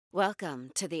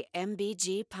Welcome to the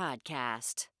MBG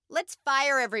podcast. Let's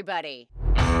fire everybody.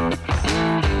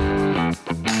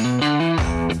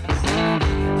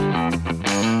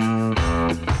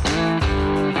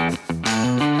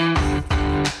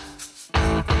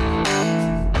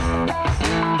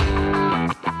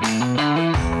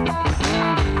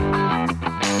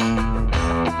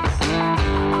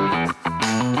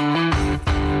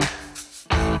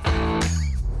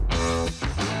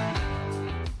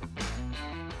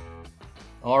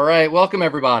 All right, welcome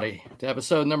everybody to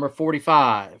episode number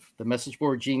 45, the Message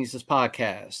Board Geniuses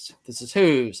podcast. This is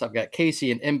Who's. I've got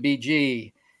Casey and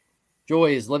MBG.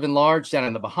 Joy is living large down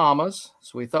in the Bahamas,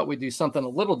 so we thought we'd do something a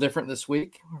little different this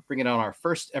week. We're bringing on our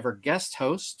first ever guest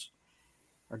host.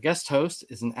 Our guest host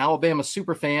is an Alabama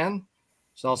superfan.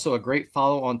 She's also a great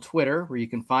follow on Twitter, where you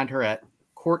can find her at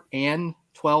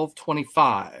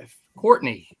Courtney1225.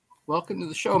 Courtney, welcome to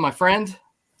the show, my friend.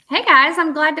 Hey guys,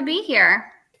 I'm glad to be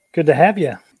here. Good to have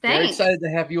you. Thanks. Very excited to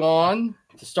have you on.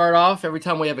 To start off, every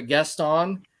time we have a guest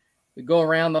on, we go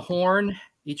around the horn.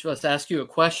 Each of us ask you a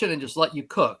question and just let you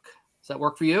cook. Does that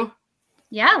work for you?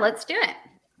 Yeah, let's do it.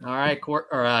 All right,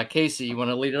 Casey, you want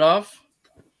to lead it off?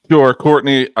 Sure,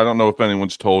 Courtney. I don't know if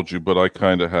anyone's told you, but I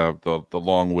kind of have the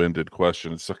long-winded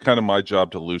question. It's kind of my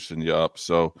job to loosen you up.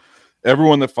 So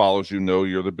everyone that follows you know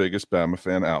you're the biggest Bama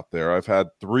fan out there. I've had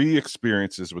 3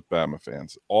 experiences with Bama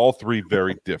fans, all 3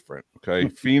 very different. Okay.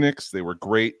 Phoenix, they were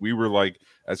great. We were like,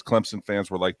 as Clemson fans,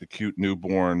 were like the cute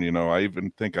newborn. You know, I even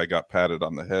think I got patted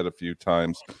on the head a few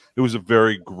times. It was a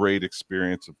very great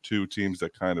experience of 2 teams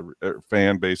that kind of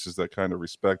fan bases that kind of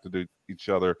respected each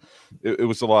other. It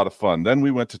was a lot of fun. Then we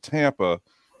went to Tampa,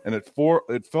 and it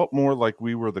felt more like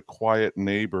we were the quiet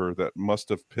neighbor that must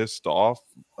have pissed off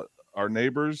our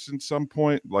neighbors in some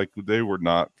point. Like, they were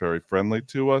not very friendly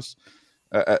to us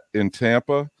in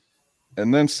Tampa.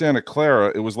 And then Santa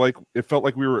Clara, it felt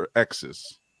like we were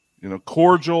exes, you know,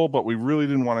 cordial, but we really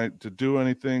didn't want to do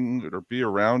anything or be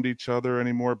around each other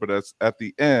anymore. But at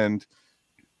the end,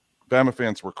 Bama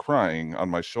fans were crying on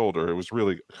my shoulder. It was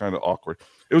really kind of awkward.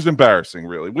 It was embarrassing,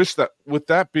 really. With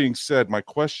that being said, my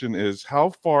question is,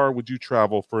 how far would you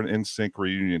travel for an NSYNC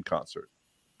reunion concert?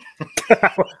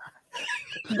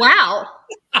 Wow.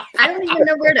 I don't even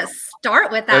know where to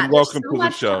start with that. And welcome There's so to the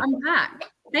much show. To unpack.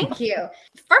 Thank you.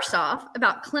 First off,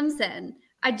 about Clemson,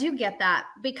 I do get that,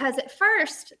 because at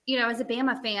first, you know, as a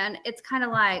Bama fan, it's kind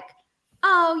of like,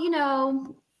 oh, you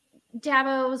know,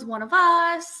 Dabo is one of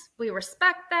us. We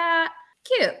respect that.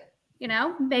 Cute. You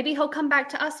know, maybe he'll come back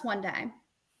to us one day.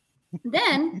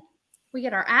 Then we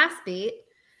get our ass beat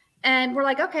and we're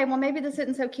like, okay, well, maybe this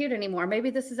isn't so cute anymore. Maybe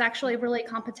this is actually really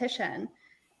competition.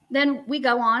 Then we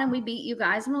go on and we beat you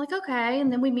guys and we're like, okay. And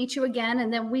then we meet you again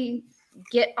and then we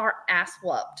get our ass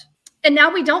whooped. And now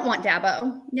we don't want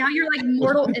Dabo. Now you're like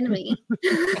mortal enemy.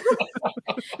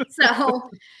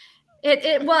 So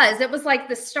it was like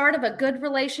the start of a good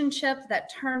relationship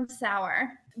that turned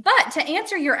sour. But to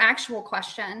answer your actual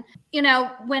question, you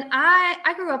know, when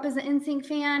I grew up as an NSYNC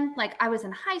fan, like I was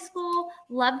in high school,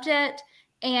 loved it.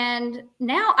 And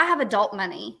now I have adult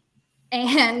money.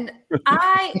 And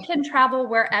I can travel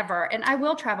wherever, and I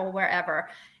will travel wherever,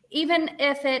 even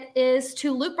if it is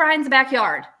to Luke Bryan's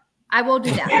backyard. I will do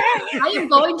that. I am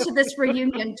going to this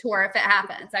reunion tour if it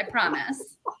happens. I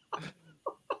promise.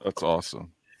 That's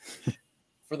awesome.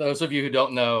 For those of you who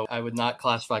don't know, I would not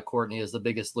classify Courtney as the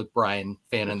biggest Luke Bryan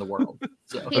fan in the world.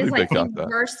 So. He is like the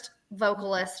worst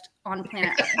vocalist on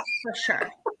planet Earth, for sure.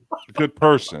 A good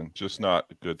person, just not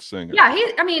a good singer. Yeah, he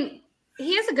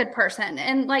is a good person.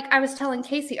 And like I was telling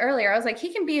Casey earlier, I was like,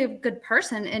 he can be a good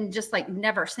person and just like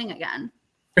never sing again.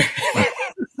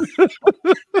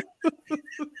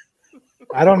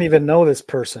 I don't even know this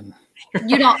person.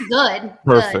 You don't. Good.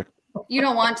 Perfect. Good. You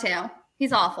don't want to.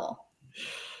 He's awful.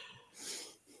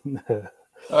 All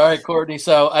right, Courtney.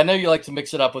 So I know you like to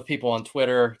mix it up with people on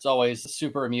Twitter. It's always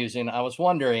super amusing. I was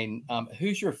wondering,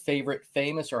 who's your favorite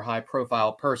famous or high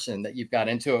profile person that you've got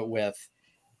into it with?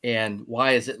 And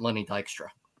why is it Lenny Dykstra?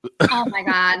 Oh my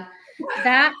God.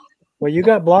 Well, you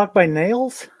got blocked by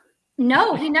Nails?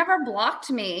 No, he never blocked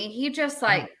me. He just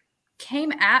like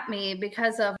came at me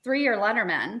because of 3-Year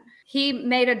Letterman. He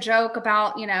made a joke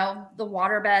about, you know, the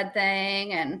waterbed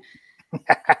thing, and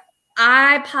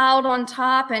I piled on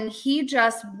top and he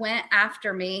just went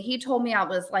after me. He told me I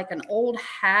was like an old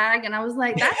hag, and I was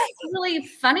like, that's really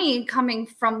funny coming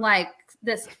from like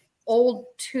this old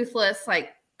toothless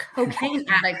like cocaine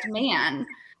addict man,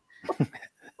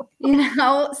 you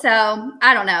know. So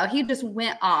I don't know, he just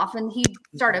went off and he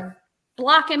started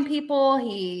blocking people.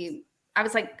 I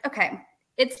was like, okay,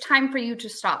 it's time for you to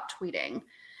stop tweeting.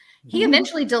 He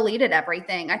eventually deleted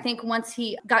everything. I think once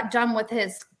he got done with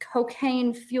his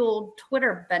cocaine-fueled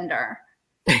Twitter bender.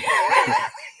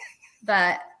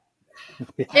 But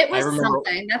it was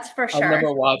something, that's for sure. I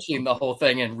remember watching the whole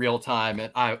thing in real time,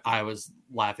 and I was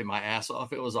laughing my ass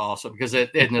off. It was awesome because it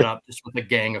ended up just with a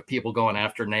gang of people going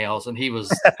after Nails, and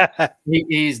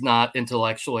he's not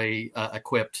intellectually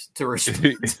equipped to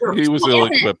respond. He was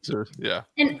ill-equipped to, yeah.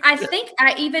 And I think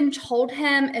I even told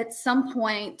him at some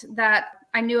point that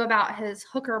I knew about his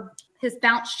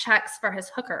bounce checks for his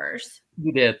hookers.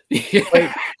 You did. Wait,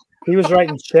 he was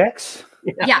writing checks?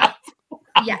 Yeah.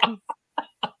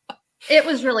 It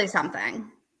was really something.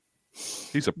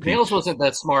 He's a peach. Nails wasn't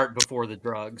that smart before the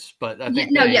drugs, but I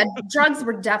think drugs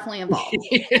were definitely involved.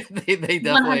 they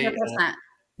definitely 100%.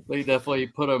 They definitely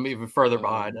put him even further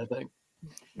behind, I think.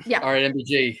 Yeah. All right,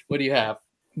 MBG, what do you have?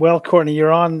 Well, Courtney,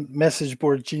 you're on Message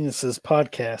Board Geniuses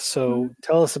podcast, so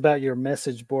tell us about your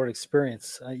message board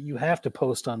experience. You have to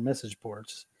post on message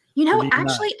boards.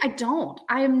 Actually, I don't.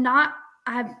 I'm not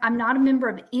a member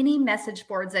of any message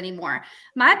boards anymore.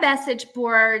 My message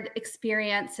board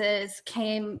experiences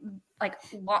came like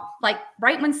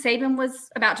right when Saban was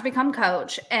about to become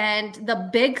coach, and the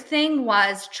big thing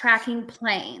was tracking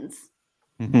planes.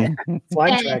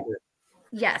 Flight tracker.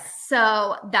 Yes,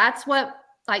 so that's what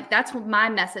my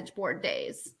message board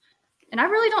days. And I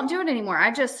really don't do it anymore.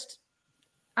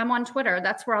 I'm on Twitter.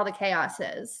 That's where all the chaos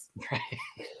is.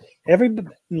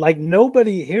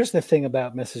 Nobody. Here's the thing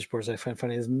about message boards I find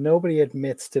funny is nobody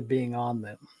admits to being on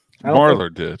them.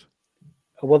 Marler did.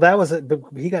 Well, that was it. But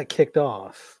he got kicked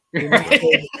off. He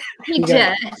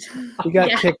did. He got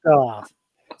kicked off.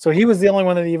 So he was the only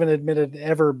one that even admitted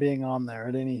ever being on there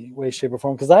in any way, shape, or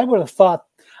form. Because I would have thought,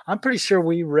 I'm pretty sure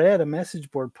we read a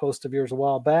message board post of yours a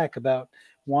while back about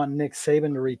wanting Nick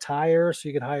Saban to retire so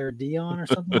you could hire Dion or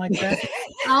something like that.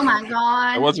 Oh my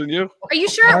God. It wasn't you? Are you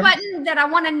sure it wasn't that I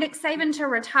wanted Nick Saban to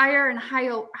retire and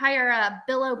hire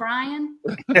Bill O'Brien?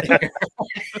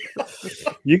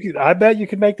 I bet you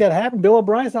could make that happen. Bill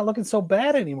O'Brien's not looking so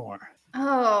bad anymore.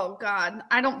 Oh God.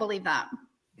 I don't believe that.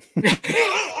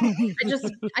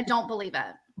 I don't believe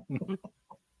it.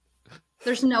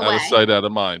 There's no way. Out of sight, out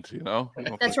of mind,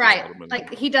 That's right.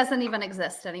 Like he doesn't even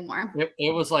exist anymore.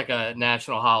 It was like a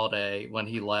national holiday when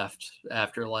he left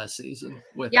after last season.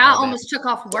 I almost took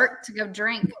off work to go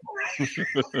drink.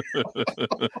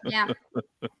 Yeah.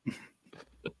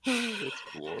 It's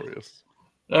glorious.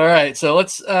 All right, so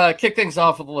let's kick things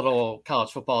off with a little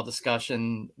college football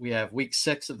discussion. We have week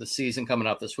 6 of the season coming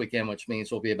up this weekend, which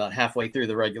means we'll be about halfway through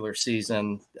the regular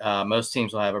season. Most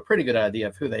teams will have a pretty good idea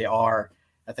of who they are,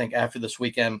 I think, after this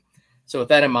weekend. So with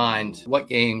that in mind, what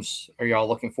games are y'all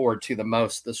looking forward to the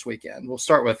most this weekend? We'll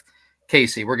start with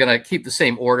Casey. We're going to keep the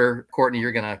same order. Courtney,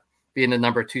 you're going to be in the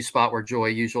number 2 spot where Joy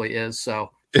usually is.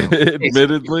 So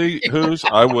admittedly,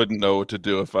 I wouldn't know what to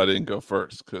do if I didn't go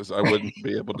first because I wouldn't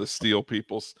be able to steal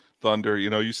people's thunder.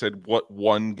 You said what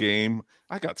one game?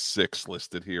 I got 6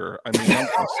 listed here. I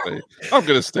mean, I'm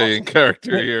going to stay in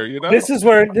character here. This is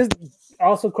where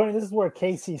also, Courtney, this is where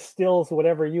Casey steals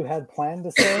whatever you had planned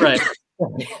to say. Right.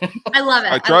 I love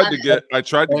it. I tried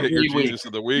to get your Genius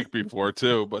of the Week before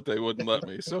too, but they wouldn't let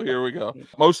me. So here we go.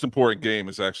 Most important game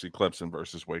is actually Clemson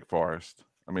versus Wake Forest.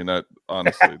 I mean, that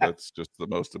honestly, that's just the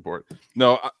most important.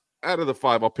 No, out of the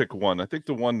 5, I'll pick one. I think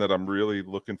the one that I'm really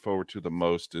looking forward to the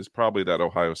most is probably that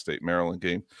Ohio State Maryland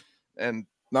game, and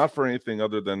not for anything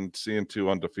other than seeing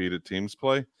 2 undefeated teams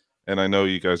play. And I know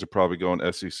you guys are probably going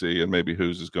SEC, and maybe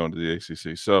Who's is going to the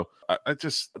ACC. So I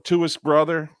just Tua's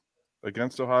brother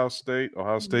against Ohio State.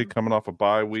 Ohio State coming off a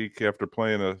bye week after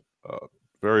playing a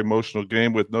very emotional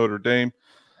game with Notre Dame.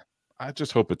 I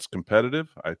just hope it's competitive.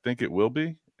 I think it will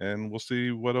be, and we'll see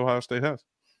what Ohio State has.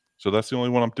 So that's the only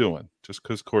one I'm doing, just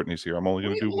because Courtney's here. I'm only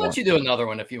going to do one. Why don't you do another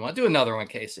one if you want? Do another one,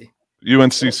 Casey.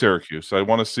 UNC Syracuse. I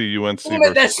want to see UNC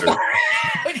versus Syracuse.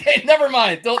 Okay, never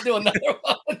mind. Don't do another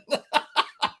one.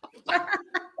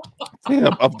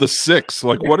 Damn, of the 6,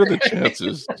 like, what are the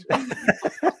chances?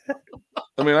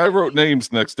 I mean, I wrote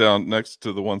names next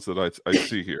to the ones that I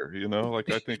see here,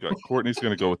 like I think Courtney's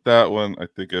going to go with that one. I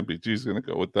think MBG's going to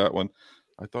go with that one.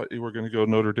 I thought you were going to go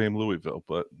Notre Dame, Louisville,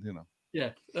 but Yeah.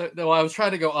 No, I was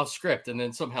trying to go off script and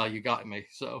then somehow you got me.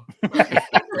 So,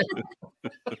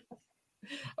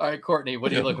 all right, Courtney,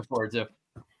 what are you looking forward to?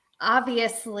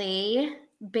 Obviously,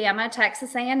 Bama,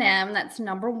 Texas A&M. That's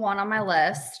number 1 on my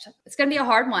list. It's going to be a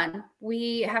hard one.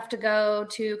 We have to go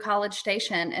to College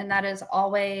Station, and that is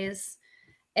always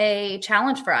a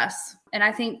challenge for us. And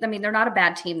I think, they're not a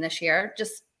bad team this year,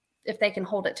 just if they can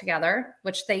hold it together,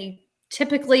 which they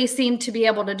typically seem to be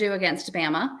able to do against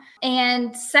Bama.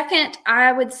 And second,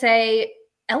 I would say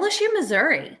LSU,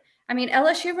 Missouri. I mean,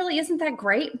 LSU really isn't that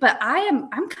great, but I'm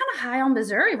kind of high on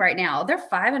Missouri right now. They're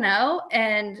 5-0,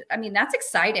 and I mean that's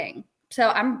exciting. So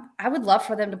I would love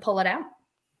for them to pull it out.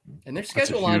 And their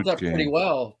schedule lines up pretty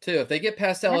well too. If they get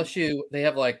past LSU, they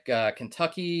have like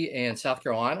Kentucky and South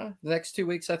Carolina the next 2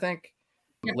 weeks, I think,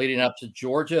 leading up to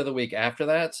Georgia the week after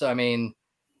that. So I mean,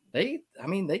 they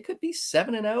could be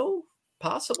 7-0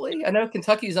 possibly. I know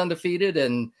Kentucky's undefeated,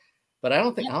 but I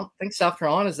don't think South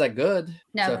Carolina is that good.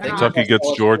 No, so Kentucky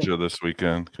gets Georgia this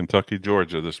weekend. Kentucky,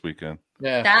 Georgia this weekend.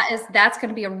 Yeah, that's going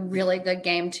to be a really good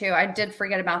game too. I did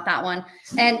forget about that one.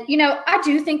 And I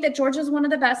do think that Georgia's one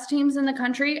of the best teams in the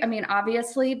country. I mean,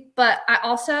 obviously, but I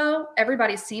also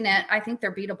everybody's seen it. I think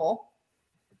they're beatable.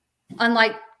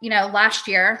 Unlike last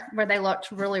year where they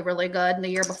looked really, really good, and the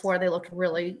year before they looked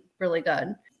really, really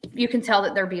good. You can tell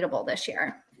that they're beatable this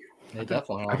year. They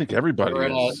definitely are. I think everybody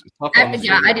is.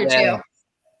 I do too.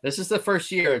 This is the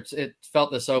first year it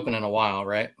felt this open in a while,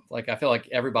 right? Like I feel like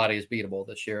everybody is beatable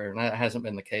this year, and that hasn't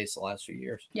been the case the last few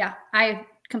years. Yeah, I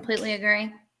completely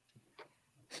agree.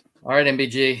 All right,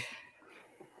 MBG.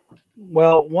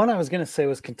 Well, one I was going to say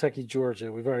was Kentucky,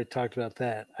 Georgia. We've already talked about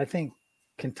that. I think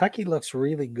Kentucky looks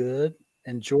really good,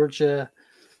 and Georgia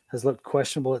has looked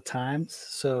questionable at times.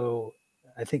 So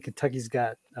I think Kentucky's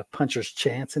got a puncher's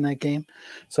chance in that game.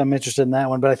 So I'm interested in that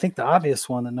one. But I think the obvious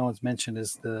one that no one's mentioned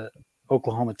is the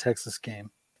Oklahoma-Texas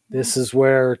game. This is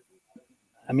where,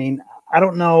 I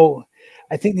don't know.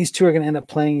 I think these two are going to end up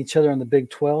playing each other in the Big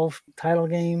 12 title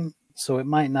game. So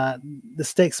the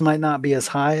stakes might not be as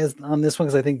high as on this one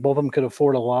because I think both of them could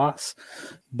afford a loss.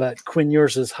 But Quinn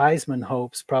Ewers' Heisman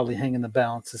hopes probably hang in the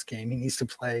balance this game. He needs to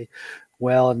play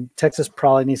well, and Texas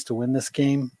probably needs to win this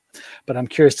game. But I'm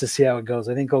curious to see how it goes.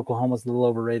 I think Oklahoma's a little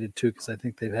overrated too because I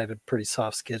think they've had a pretty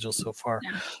soft schedule so far.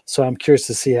 Yeah. So I'm curious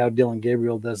to see how Dylan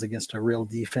Gabriel does against a real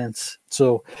defense.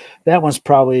 So that one's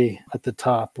probably at the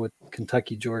top with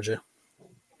Kentucky, Georgia.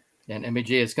 And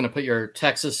MBG is going to put your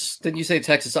Texas. Didn't you say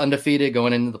Texas undefeated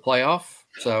going into the playoff?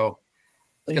 So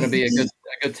it's going to be a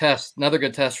good test. Another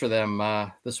good test for them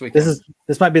this week.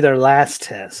 This might be their last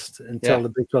test until the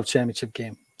Big 12 championship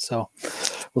game. So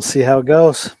we'll see how it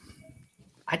goes.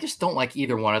 I just don't like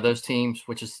either one of those teams,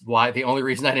 which is why the only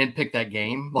reason I didn't pick that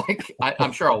game. Like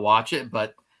I'm sure I'll watch it,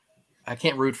 but I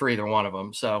can't root for either one of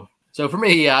them. So for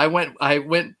me, I went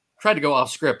tried to go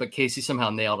off script, but Casey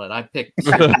somehow nailed it. I picked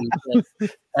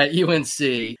at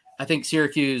UNC. I think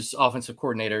Syracuse offensive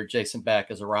coordinator Jason Beck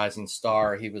is a rising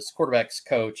star. He was quarterbacks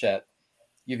coach at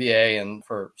UVA and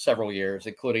for several years,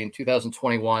 including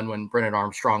 2021 when Brennan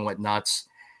Armstrong went nuts.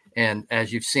 And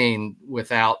as you've seen,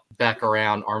 without Beck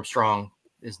around, Armstrong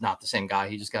is not the same guy.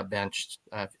 He just got benched.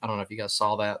 I don't know if you guys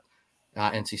saw that.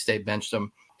 NC State benched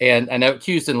him. And I know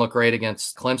Hughes didn't look great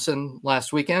against Clemson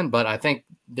last weekend, but I think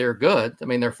they're good. I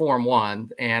mean, they're 4-1,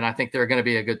 and I think they're going to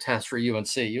be a good test for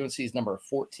UNC. UNC is number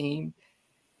 14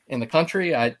 in the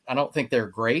country. I don't think they're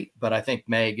great, but I think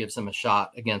May gives them a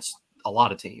shot against a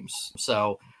lot of teams.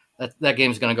 So that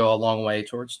game is going to go a long way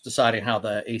towards deciding how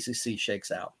the ACC shakes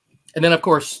out. And then, of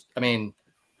course,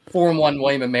 4-1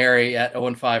 William & Mary at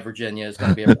 0-5 Virginia is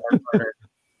going to be a barn-burner.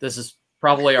 This is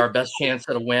probably our best chance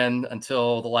at a win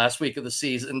until the last week of the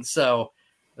season. So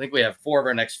I think we have 4 of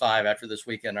our next 5 after this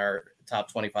weekend are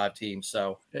top 25 teams.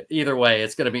 So either way,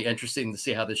 it's going to be interesting to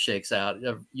see how this shakes out.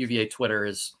 UVA Twitter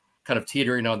is kind of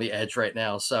teetering on the edge right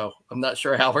now. So I'm not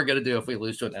sure how we're going to do if we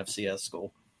lose to an FCS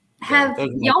school. Have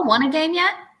y'all won a game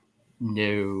yet?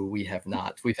 No, we have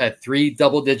not. We've had 3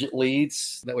 double-digit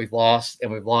leads that we've lost,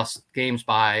 and we've lost games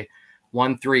by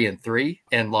 1, 3, and 3,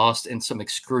 and lost in some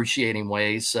excruciating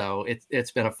ways. So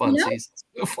it's been a fun season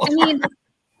so far.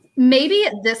 Maybe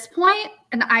at this point,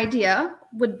 an idea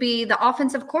would be the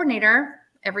offensive coordinator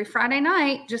every Friday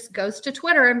night just goes to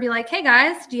Twitter and be like, "Hey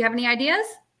guys, do you have any ideas?"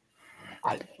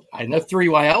 I know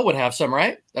 3YL would have some,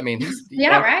 right?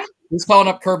 Right. He's calling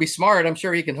up Kirby Smart. I'm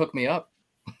sure he can hook me up.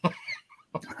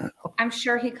 I'm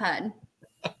sure he could.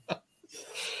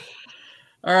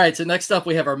 All right, so next up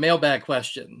we have our mailbag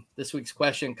question. This week's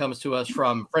question comes to us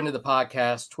from friend of the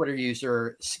podcast, Twitter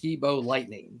user Skibo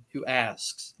Lightning, who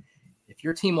asks, if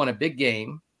your team won a big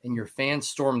game and your fans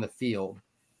stormed the field,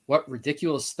 what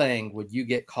ridiculous thing would you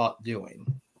get caught doing?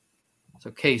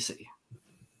 So Casey,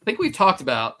 I think we've talked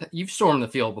about, you've stormed the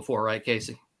field before, right,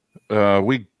 Casey?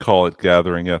 We call it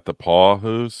gathering at the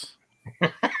Paw-Hoos.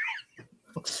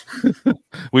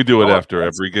 We do it after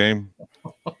every game.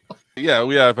 Yeah,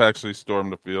 we have actually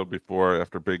stormed the field before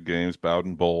after big games.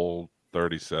 Bowden Bowl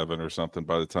 37 or something.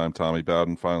 By the time Tommy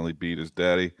Bowden finally beat his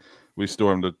daddy, we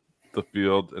stormed the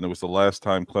field, and it was the last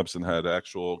time Clemson had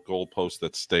actual goalposts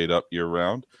that stayed up year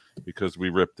round because we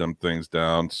ripped them things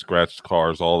down, scratched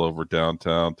cars all over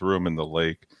downtown, threw them in the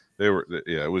lake.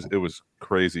 It was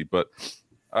crazy. But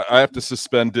I have to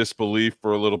suspend disbelief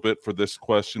for a little bit for this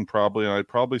question, probably. And I'd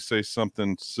probably say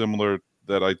something similar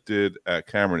that I did at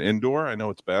Cameron Indoor. I know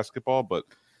it's basketball, but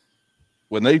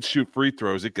when they shoot free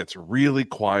throws, it gets really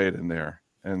quiet in there,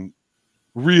 and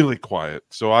really quiet.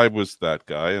 So I was that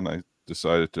guy, and I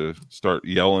decided to start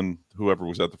yelling whoever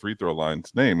was at the free throw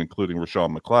line's name, including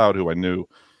Rashawn McLeod, who I knew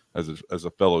as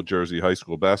a fellow Jersey high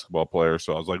school basketball player.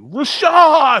 So I was like,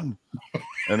 Rashawn!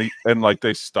 and like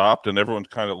they stopped, and everyone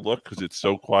kind of looked because it's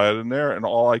so quiet in there, and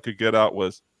all I could get out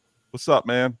was, "What's up,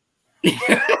 man?"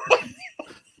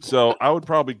 So I would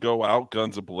probably go out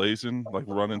guns a-blazing, like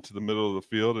run into the middle of the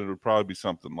field, and it would probably be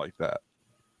something like that.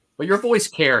 But your voice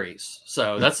carries,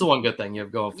 so that's the one good thing you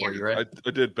have going for you, right?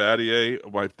 I did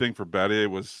Battier. My thing for Battier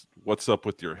was, "What's up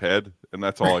with your head?" And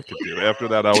that's all I could do. After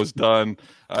that, I was done.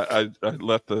 I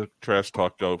let the trash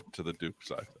talk go to the Duke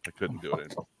side. I couldn't do it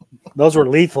anymore. Those were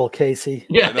lethal, Casey.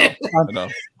 Yeah. I know.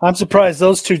 I'm surprised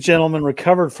those two gentlemen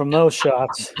recovered from those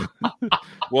shots.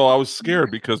 Well, I was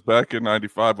scared because back in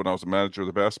 '95, when I was a manager of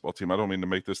the basketball team, I don't mean to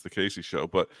make this the Casey show,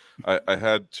 but I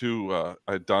had two. I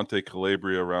had Dante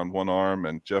Calabria around one arm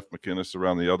and Jeff McKinnis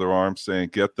around the other arm, saying,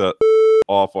 "Get the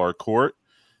off our court."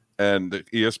 And the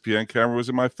ESPN camera was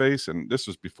in my face, and this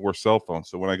was before cell phones.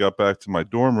 So when I got back to my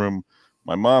dorm room,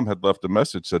 my mom had left a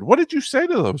message, said, "What did you say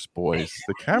to those boys?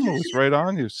 The camera was right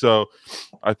on you." So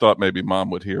I thought maybe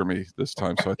mom would hear me this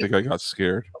time. So I think I got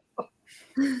scared.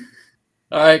 All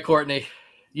right, Courtney,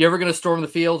 you ever going to storm the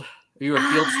field? Are you a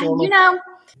field stormer?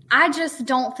 I just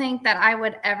don't think that I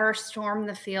would ever storm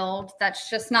the field. That's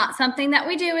just not something that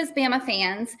we do as Bama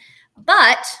fans.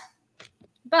 But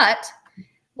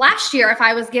last year, if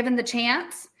I was given the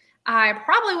chance, I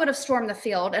probably would have stormed the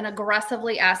field and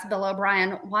aggressively asked Bill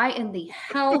O'Brien why in the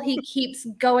hell he keeps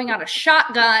going on a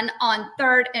shotgun on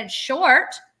 3rd and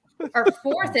short or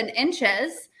 4th and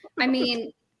inches. I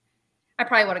mean, I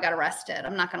probably would have got arrested.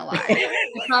 I'm not going to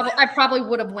lie. I probably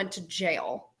would have went to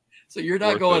jail. So you're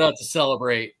not going out to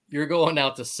celebrate. You're going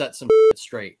out to set some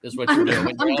straight is what you're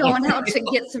doing. I'm going out to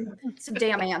get some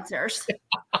damn answers.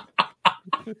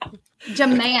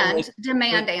 Demand answers.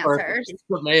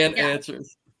 Demand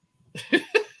answers.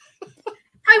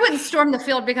 I wouldn't storm the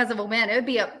field because of a win. It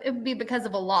would be because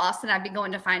of a loss, and I'd be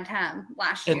going to find him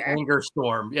last year. An anger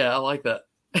storm. Yeah, I like that.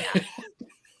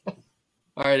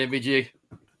 All right, MBG.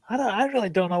 I really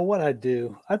don't know what I'd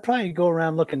do. I'd probably go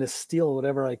around looking to steal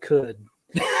whatever I could.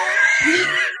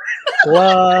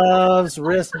 Gloves,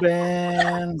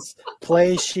 wristbands,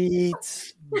 play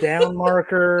sheets, down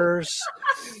markers,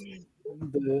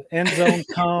 the end zone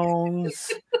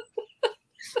cones.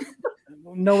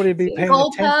 Nobody would be paying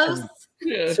attention.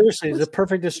 Yeah. Seriously, it's a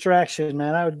perfect distraction,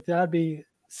 man. I'd be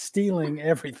stealing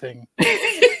everything. So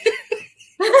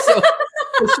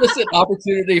it's just an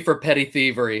opportunity for petty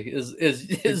thievery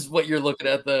is what you're looking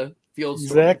at the field.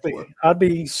 Exactly. I'd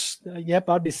be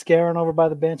scaring over by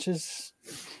the benches.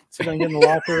 So I can get in the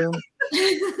locker room.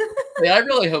 Yeah, I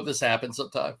really hope this happens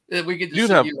sometime. We could just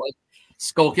see you like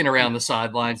skulking around the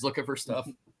sidelines looking for stuff.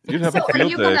 You'd have a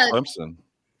field day at Clemson.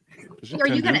 Are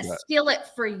you going to steal it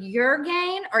for your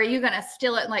gain, or are you going to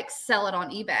steal it and like sell it on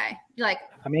eBay? I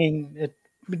mean, it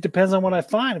depends on what I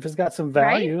find. If it's got some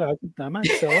value, right? I might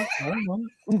sell it.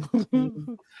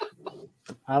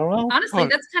 I don't know. Honestly,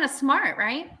 that's kind of smart,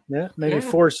 right? Yeah, maybe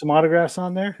forge some autographs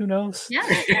on there. Who knows? Yeah.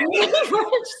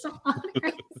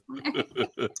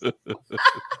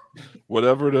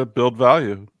 Whatever to build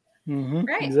value. Mm-hmm,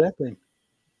 right. Exactly.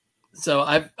 So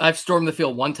I've stormed the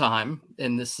field one time,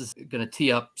 and this is going to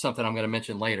tee up something I'm going to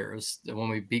mention later. It was when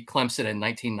we beat Clemson in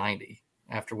 1990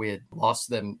 after we had lost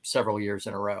them several years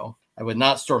in a row. I would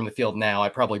not storm the field now.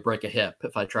 I'd probably break a hip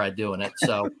if I tried doing it.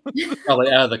 So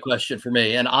probably out of the question for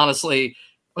me. And honestly,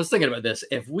 I was thinking about this.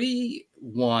 If we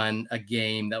won a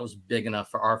game that was big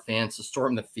enough for our fans to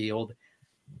storm the field,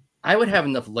 I would have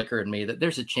enough liquor in me that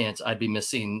there's a chance I'd be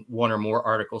missing one or more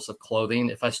articles of clothing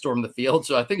if I storm the field.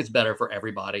 So I think it's better for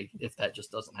everybody if that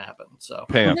just doesn't happen. So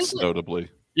pants, notably.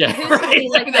 Yeah, right.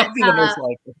 That'd be the most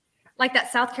likely. Like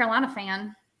that South Carolina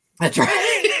fan. That's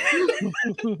right.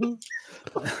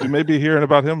 You may be hearing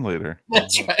about him later.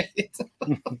 That's right.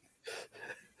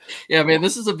 Yeah, man,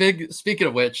 this is a big. Speaking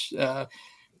of which, we're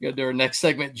gonna do our next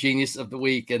segment, Genius of the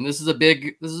Week, and this is a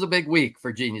big week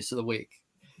for Genius of the Week.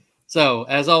 So,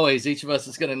 as always, each of us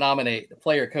is going to nominate a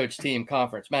player, coach, team,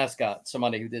 conference, mascot,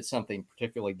 somebody who did something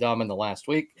particularly dumb in the last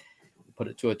week. Put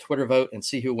it to a Twitter vote and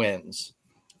see who wins.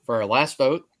 For our last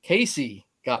vote, Casey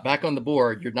got back on the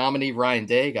board. Your nominee, Ryan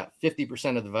Day, got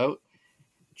 50% of the vote.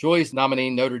 Joy's nominee,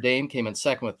 Notre Dame, came in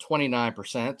second with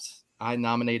 29%. I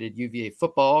nominated UVA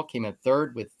football, came in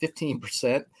third with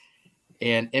 15%.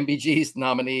 And MBG's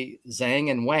nominee, Zhang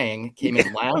and Wang, came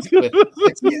in last with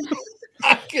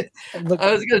I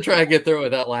was going to try and get through it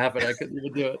without laughing. I couldn't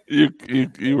even do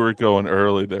it. You were going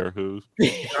early there, Who's?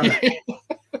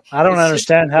 I don't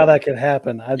understand how that could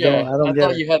happen. I don't I get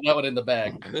thought it. you had that one in the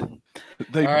bag.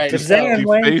 All right. If Zhang and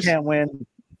Wayne can't win.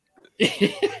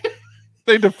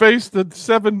 They defaced the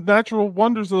 7 natural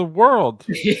wonders of the world.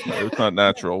 No, it's not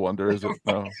natural wonder, is it?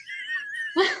 No.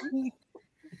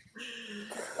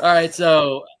 All right,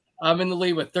 so I'm in the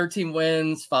lead with 13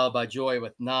 wins, followed by Joy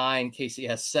with 9. Casey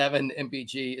has 7.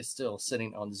 MBG is still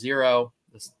sitting on 0.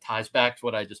 This ties back to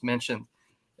what I just mentioned.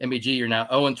 MBG, you're now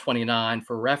 0-29.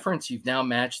 For reference, you've now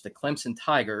matched the Clemson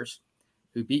Tigers,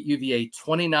 who beat UVA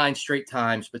 29 straight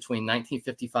times between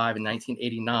 1955 and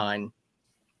 1989,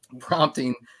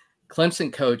 prompting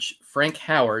Clemson coach Frank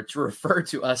Howard to refer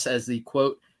to us as the,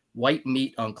 quote, white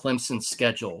meat on Clemson's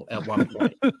schedule at one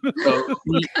point. So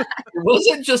it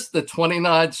wasn't just the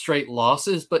 29 straight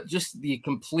losses, but just the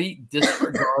complete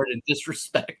disregard and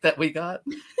disrespect that we got.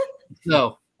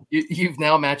 So you've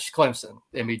now matched Clemson,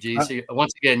 MBG. So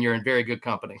once again, you're in very good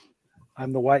company.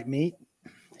 I'm the white meat.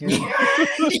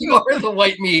 You are the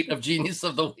white meat of Genius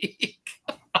of the Week.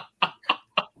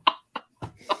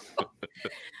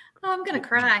 Oh, I'm gonna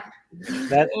cry.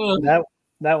 That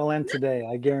will end today.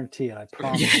 I guarantee it. I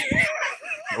promise.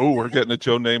 Oh, we're getting a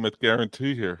Joe Namath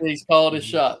guarantee here. He's called his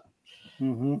shot.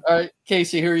 Mm-hmm. All right,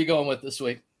 Casey, who are you going with this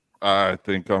week? I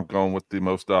think I'm going with the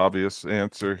most obvious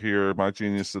answer here. My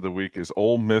Genius of the Week is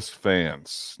Ole Miss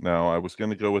fans. Now, I was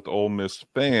going to go with Ole Miss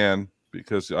fan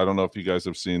because I don't know if you guys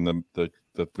have seen the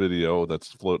video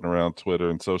that's floating around Twitter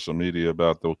and social media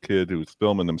about the kid who was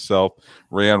filming himself,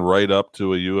 ran right up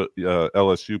to a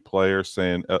LSU player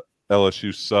saying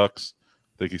LSU sucks.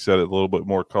 I think he said it a little bit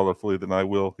more colorfully than I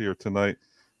will here tonight.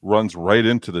 Runs right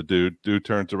into the dude. Dude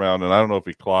turns around, and I don't know if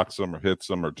he clocks him or hits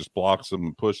him or just blocks him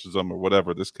and pushes him or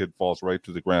whatever. This kid falls right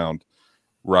to the ground,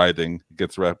 writhing,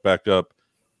 gets right back up.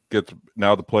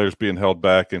 Now the player's being held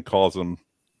back and calls him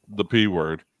the P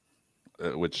word,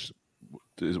 which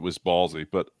was ballsy.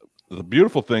 But the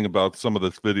beautiful thing about some of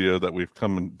this video that we've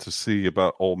come to see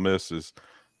about Ole Miss is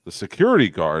the security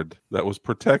guard that was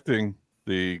protecting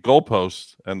the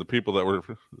goalposts and the people that were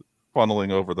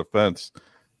funneling over the fence.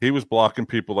 He was blocking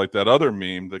people like that other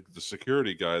meme, the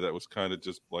security guy that was kind of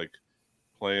just like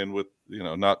playing with,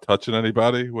 not touching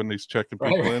anybody when he's checking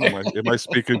people in. Am I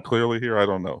speaking clearly here? I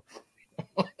don't know.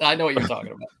 I know what you're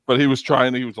talking about. But he was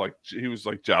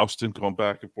like jousting, going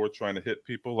back and forth, trying to hit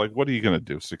people. Like, what are you going to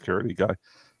do, security guy?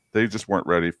 They just weren't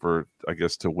ready for, I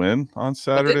guess, to win on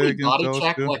Saturday. Did he body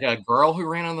check like a girl who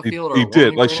ran on the field? He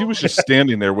did. Like, she was just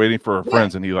standing there waiting for her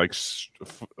friends, and he like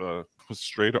was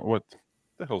straight on. What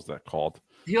the hell's that called?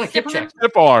 He like hip checked.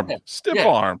 Stiff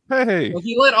arm. Hey. Well,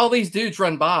 he let all these dudes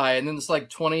run by, and then this like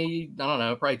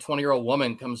 20-year-old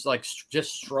woman comes like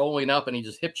just strolling up, and he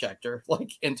just hip checked her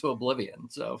like into oblivion.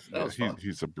 So that was fun.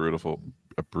 He's a beautiful.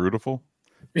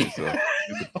 He's a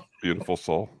beautiful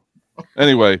soul.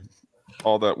 Anyway,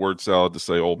 all that word salad to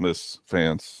say, Ole Miss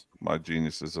fans, my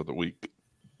geniuses of the week.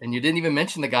 And you didn't even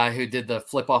mention the guy who did the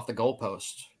flip off the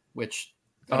goalpost, which.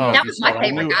 That was my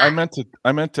favorite guy.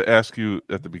 I meant to ask you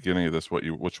at the beginning of this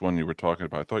which one you were talking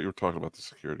about. I thought you were talking about the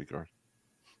security guard.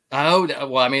 Oh,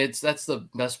 well, I mean, that's the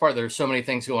best part. There's so many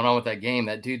things going on with that game.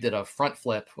 That dude did a front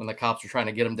flip when the cops were trying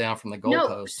to get him down from the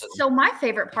goalpost. So my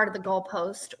favorite part of the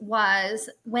goalpost was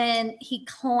when he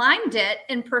climbed it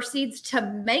and proceeds to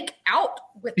make out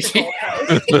with the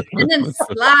goalpost and then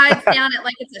slides down it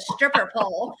like it's a stripper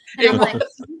pole. And I'm like,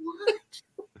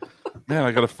 what? Man,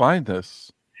 I got to find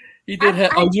this. He did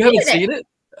have. Oh, you haven't seen it?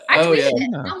 I tweeted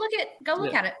yeah. it. Go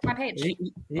look at it. My page.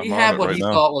 He had what he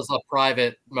thought was a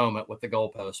private moment with the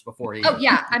goalpost before he. Oh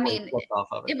yeah, I mean, off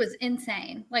of it was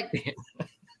insane. Like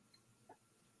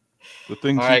the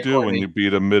things you do Courtney. When you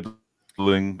beat a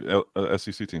middling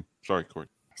SEC team. Sorry,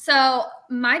 Courtney. So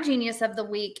my genius of the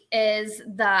week is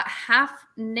the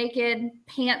half-naked,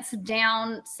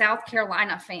 pants-down South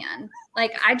Carolina fan.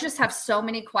 Like, I just have so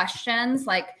many questions.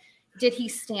 Like, did he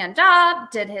stand up?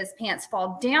 Did his pants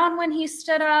fall down when he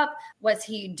stood up? Was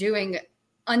he doing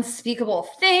unspeakable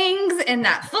things in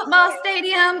that football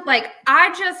stadium? Like,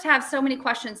 I just have so many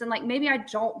questions. And like, maybe I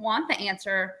don't want the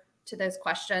answer to those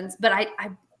questions, but I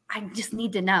just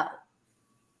need to know.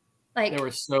 Like, there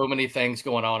were so many things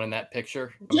going on in that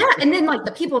picture. Yeah. And then like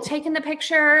the people taking the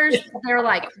pictures, they're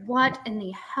like, what in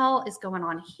the hell is going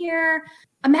on here?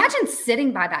 Imagine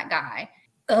sitting by that guy.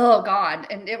 Oh God.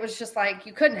 And it was just like,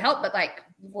 you couldn't help but like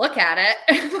look at it.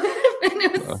 And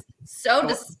it was so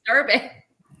disturbing.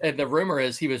 And the rumor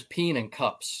is he was peeing in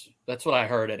cups. That's what I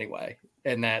heard anyway.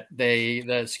 and that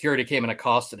the security came and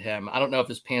accosted him. I don't know if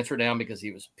his pants were down because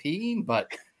he was peeing, but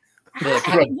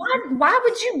Why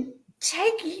would you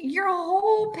take your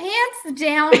whole pants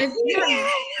down if you're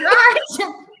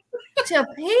trying to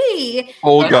pee?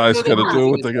 Old guys got to do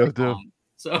what they got to do.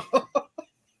 So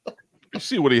you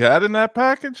see what he had in that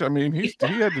package? I mean, he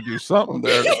had to do something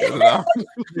there to get it out.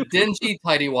 The dingy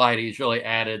tighty whities really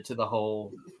added to the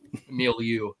whole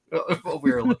milieu of what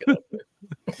we were looking at.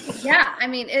 Yeah, I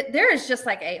mean, there is just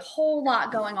like a whole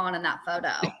lot going on in that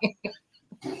photo.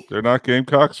 They're not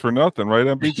Gamecocks for nothing, right,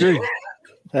 MBG?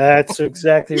 That's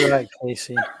exactly right,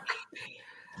 Casey.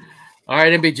 All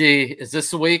right, MBG, is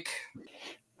this the week?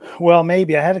 Well,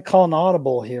 maybe. I had to call an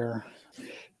audible here.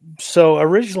 So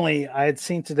originally I had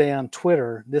seen today on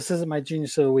Twitter, this isn't my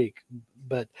Genius of the Week,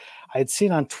 but I had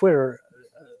seen on Twitter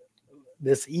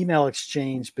this email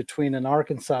exchange between an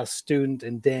Arkansas student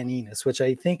and Dan Enos, which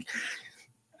I think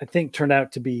turned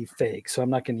out to be fake. So I'm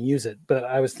not going to use it. But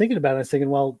I was thinking about it. I was thinking,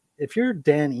 well, if you're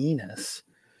Dan Enos,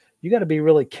 you got to be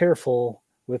really careful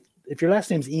with, if your last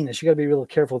name's Enos, you got to be really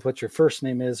careful with what your first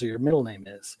name is or your middle name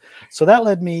is. So that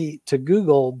led me to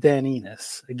Google Dan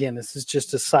Enos. Again, this is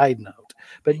just a side note.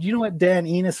 But you know what Dan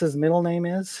Enos's middle name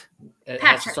is?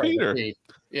 Patrick.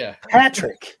 Yeah.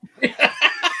 Patrick. Yes!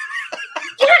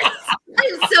 That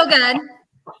is so good.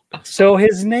 So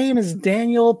his name is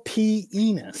Daniel P.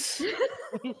 Enos.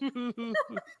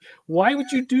 Why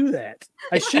would you do that?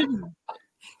 I shouldn't.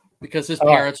 Because his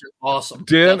parents are awesome.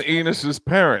 Dan Enos's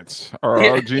parents are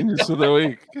our Genius of the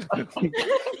Week.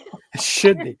 It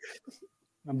should be.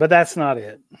 But that's not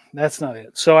it. That's not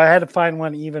it. So I had to find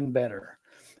one even better.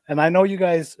 And I know you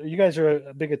guys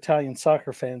are big Italian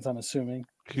soccer fans, I'm assuming.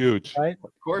 Huge. Right? Of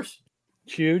course.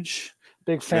 Huge.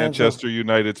 Big fans. Manchester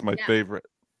United's my favorite.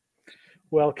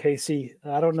 Well, Casey,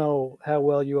 I don't know how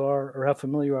well you are or how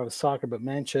familiar you are with soccer, but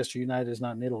Manchester United is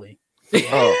not in Italy.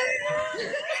 Oh.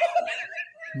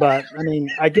 But, I mean,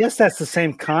 I guess that's the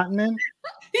same continent.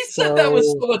 He said that with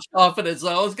so much confidence,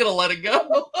 I was going to let it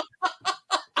go.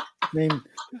 I mean,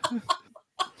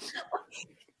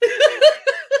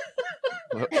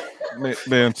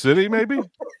 Man City, maybe?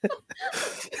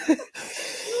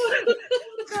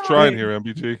 Trying here,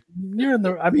 MBG.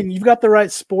 You've got the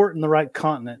right sport and the right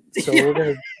continent. So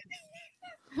we're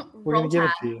gonna give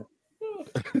it to you.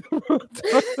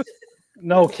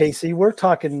 No, Casey, we're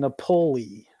talking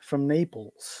Napoli from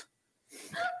Naples.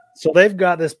 So they've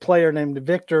got this player named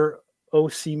Victor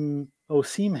Osimhen,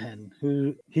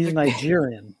 who he's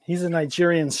Nigerian. He's a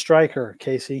Nigerian striker,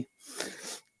 Casey.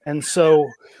 And so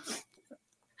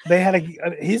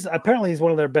he's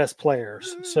one of their best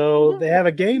players. So they have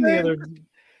a game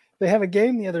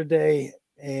the other day,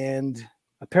 and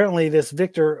apparently this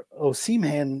Victor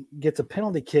Osimhen gets a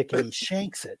penalty kick and he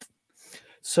shanks it.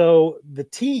 So the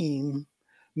team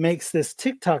makes this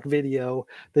TikTok video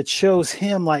that shows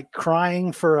him like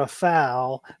crying for a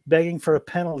foul, begging for a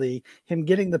penalty, him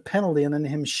getting the penalty, and then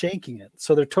him shanking it.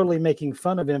 So they're totally making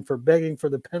fun of him for begging for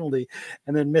the penalty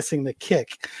and then missing the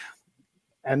kick.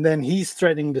 And then he's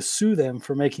threatening to sue them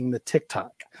for making the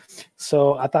TikTok.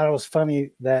 So I thought it was funny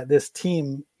that this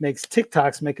team makes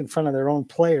TikToks making fun of their own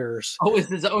players. Oh, it's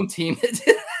his own team.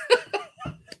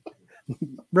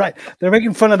 Right. They're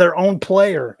making fun of their own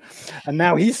player. And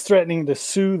now he's threatening to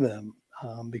sue them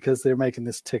because they're making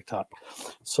this TikTok.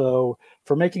 So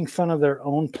for making fun of their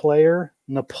own player,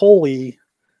 Napoli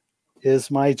is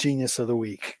my Genius of the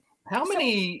Week. How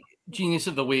many Genius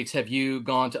of the Weeks have you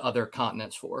gone to other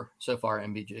continents for so far,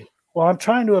 MBG? Well, I'm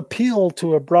trying to appeal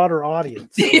to a broader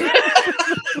audience. We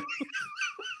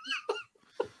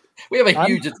have a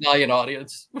huge Italian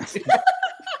audience.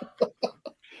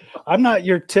 I'm not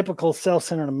your typical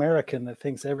self-centered American that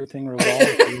thinks everything revolves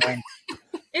around.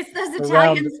 It's those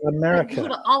Italians America. Go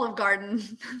to Olive Garden.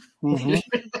 Mm-hmm.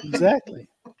 Exactly.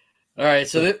 All right,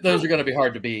 so those are going to be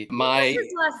hard to beat. What was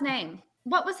his last name?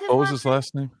 What was his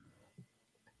last name?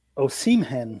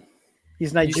 Osimhen.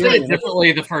 He's You Nigerian. said it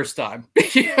differently the first time.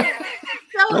 So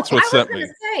That's what I was sent going me.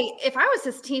 to say, if I was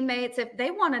his teammates, if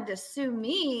they wanted to sue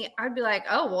me, I'd be like,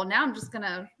 oh, well, now I'm just going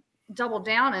to double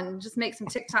down and just make some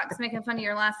TikToks making fun of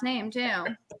your last name too.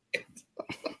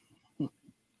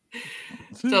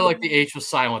 So like the H was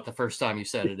silent the first time you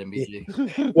said it,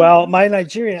 MBG. Well, my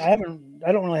Nigerian, I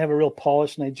don't really have a real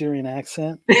polished Nigerian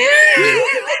accent.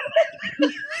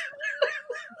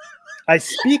 I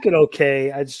speak it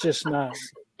okay. It's just not.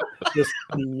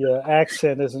 The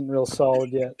accent isn't real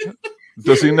solid yet.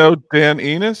 Does he know Dan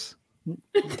Enos?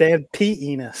 Dan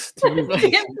P. Enos. To you,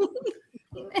 Casey.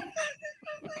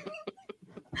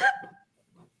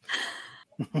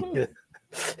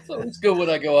 So let's go when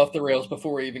I go off the rails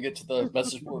before we even get to the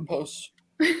message board posts.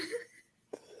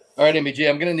 All All right, MBG,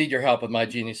 I'm going to need your help with my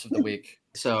genius of the week.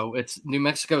 So it's New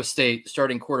Mexico State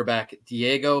starting quarterback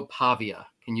Diego Pavia.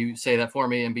 Can you say that for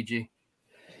me, MBG?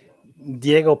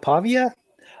 Diego Pavia?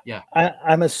 Yeah.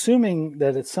 I'm assuming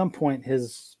that at some point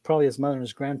probably his mother and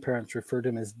his grandparents referred to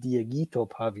him as Dieguito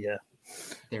Pavia.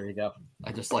 There you go.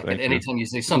 I just like Thank it. you. Anytime you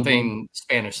say something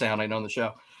Spanish sounding on the show. I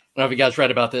don't know if you guys read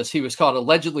about this. He was caught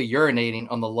allegedly urinating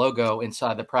on the logo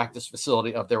inside the practice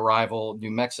facility of their rival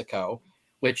New Mexico,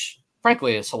 which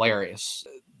frankly is hilarious.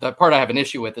 The part I have an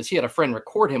issue with is he had a friend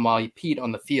record him while he peed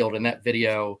on the field. In that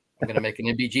video, I'm going to make an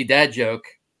MBG dad joke.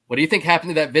 What do you think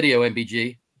happened to that video,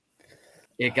 MBG?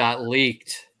 It got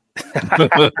leaked.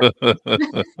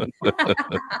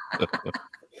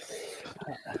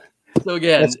 So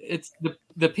again, it's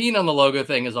the peeing on the logo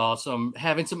thing is awesome.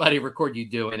 Having somebody record you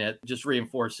doing it just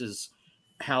reinforces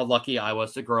how lucky I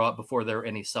was to grow up before there were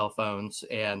any cell phones.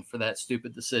 And for that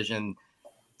stupid decision,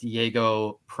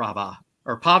 Diego Pavia.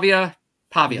 Diego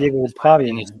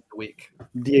Pavia. Week.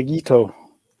 Dieguito.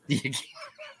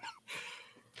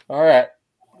 All right.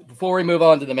 Before we move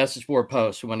on to the message board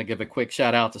post, we want to give a quick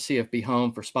shout out to CFB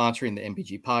Home for sponsoring the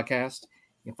MBG podcast.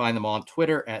 You can find them on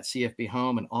Twitter at CFB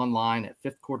Home and online at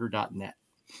fifthquarter.net.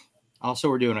 Also,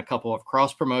 we're doing a couple of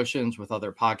cross promotions with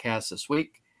other podcasts this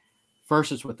week.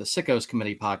 First is with the Sickos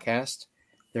Committee podcast.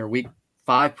 Their week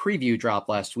 5 preview dropped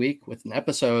last week with an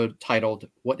episode titled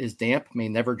What is Damp May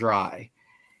Never Dry.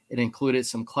 It included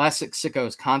some classic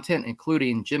Sickos content,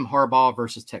 including Jim Harbaugh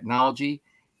versus technology,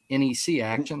 NEC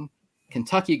action,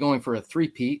 Kentucky going for a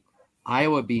three-peat,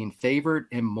 Iowa being favored,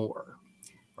 and more.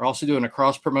 We're also doing a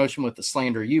cross promotion with the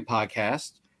Slander U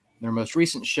podcast. In their most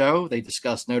recent show, they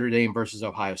discussed Notre Dame versus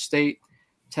Ohio State,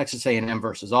 Texas A&M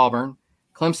versus Auburn,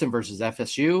 Clemson versus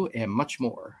FSU, and much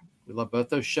more. We love both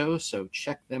those shows, so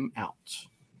check them out.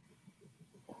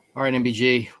 All right,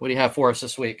 MBG, what do you have for us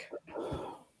this week?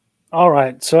 All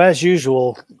right. So as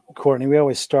usual, Courtney, we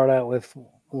always start out with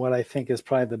what I think is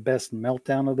probably the best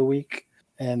meltdown of the week.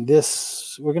 And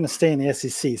this, we're going to stay in the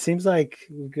SEC. Seems like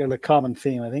we've got a common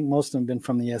theme. I think most of them have been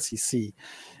from the SEC.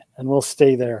 And we'll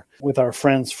stay there with our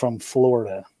friends from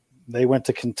Florida. They went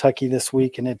to Kentucky this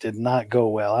week, and it did not go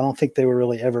well. I don't think they were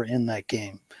really ever in that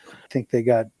game. I think they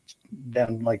got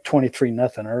down like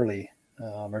 23-0 early,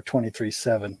 or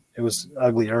 23-7. It was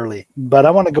ugly early. But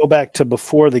I want to go back to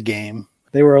before the game.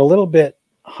 They were a little bit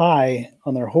high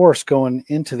on their horse going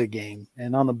into the game.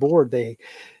 And on the board, they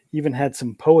even had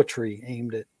some poetry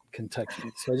aimed at Kentucky.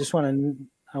 So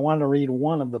I wanted to read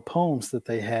one of the poems that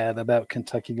they had about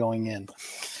Kentucky going in.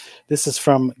 This is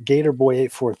from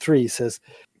Gatorboy843. It says,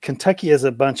 Kentucky is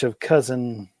a bunch of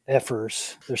cousin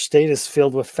effers. Their state is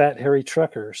filled with fat, hairy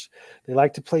truckers. They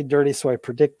like to play dirty, so I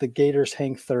predict the Gators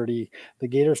hang 30. The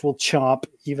Gators will chomp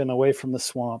even away from the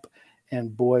swamp,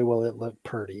 and boy, will it look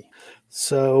purty.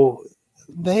 So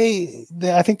they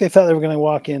I think they thought they were going to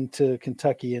walk into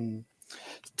Kentucky and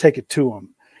take it to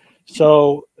them.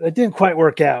 So it didn't quite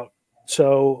work out.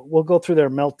 So we'll go through their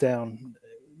meltdown.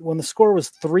 When the score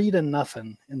was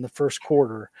 3-0 in the first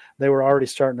quarter, they were already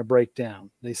starting to break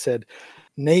down. They said,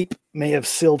 Nape may have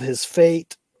sealed his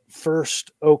fate.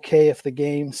 First, okay if the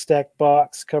game, stack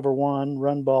box, cover one,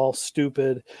 run ball,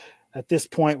 stupid. At this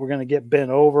point, we're going to get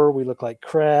bent over. We look like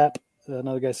crap.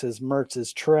 Another guy says Mertz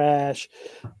is trash.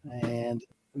 And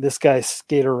this guy,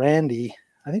 Skater Randy,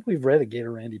 I think we've read a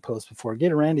Gator Randy post before.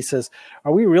 Gator Randy says,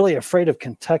 are we really afraid of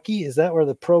Kentucky? Is that where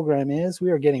the program is?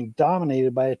 We are getting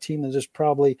dominated by a team that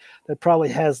probably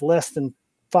has less than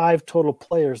 5 total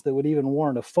players that would even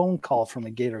warrant a phone call from a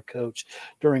Gator coach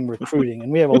during recruiting.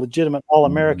 And we have a legitimate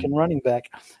All-American running back,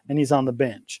 and he's on the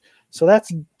bench. So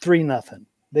that's 3-0.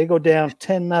 They go down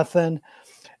 10-0.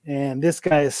 And this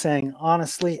guy is saying,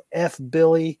 honestly, F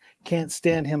Billy, can't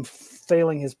stand him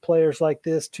failing his players like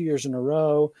this 2 years in a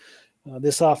row.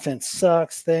 This offense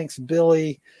sucks. Thanks,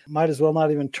 Billy. Might as well not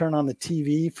even turn on the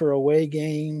TV for away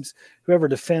games. Whoever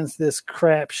defends this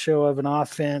crap show of an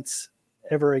offense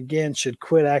ever again should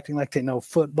quit acting like they know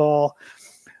football.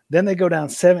 Then they go down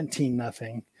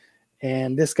 17-0.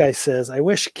 And this guy says, I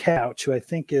wish Couch, who I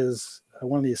think is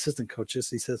one of the assistant coaches,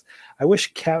 he says, I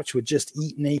wish Couch would just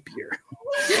eat Napier.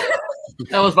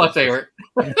 That was my favorite.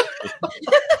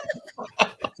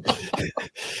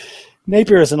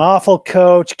 Napier is an awful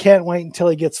coach. Can't wait until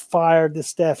he gets fired. This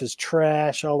staff is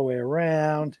trash all the way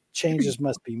around. Changes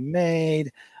must be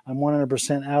made. I'm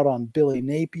 100% out on Billy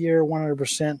Napier,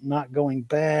 100% not going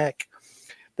back.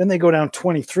 Then they go down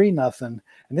 23-0. And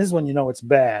this is when you know it's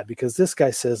bad because this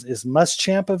guy says, is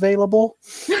Muschamp available?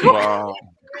 Wow.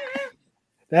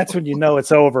 That's when you know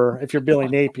it's over if you're Billy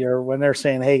Napier, when they're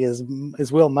saying, hey, is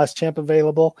Will Muschamp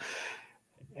available?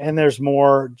 And there's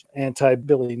more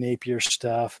anti-Billy Napier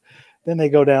stuff. Then they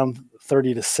go down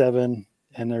 30-7,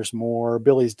 and there's more.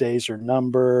 Billy's days are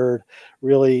numbered.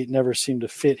 Really never seemed to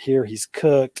fit here. He's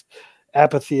cooked.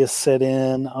 Apathy has set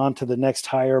in. On to the next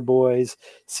hire, boys.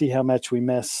 See how much we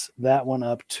mess that one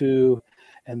up too.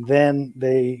 And then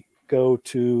they go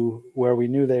to where we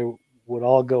knew they would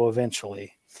all go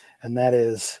eventually, and that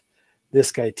is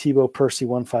this guy, Tebow Percy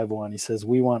 151. He says,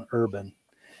 we want Urban.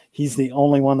 He's the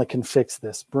only one that can fix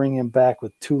this. Bring him back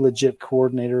with 2 legit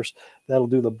coordinators. That'll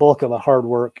do the bulk of the hard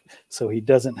work so he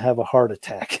doesn't have a heart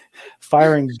attack.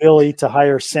 Firing Billy to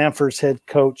hire Sanford's head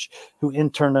coach who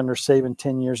interned under Saban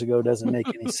 10 years ago doesn't make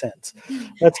any sense.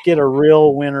 Let's get a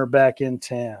real winner back in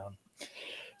town.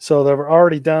 So they're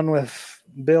already done with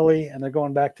Billy, and they're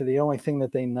going back to the only thing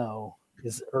that they know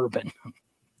is Urban.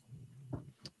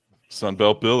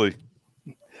 Sunbelt Billy.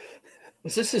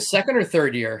 Was this his second or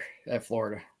third year at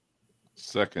Florida?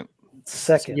 Second.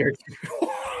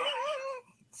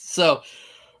 So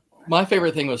my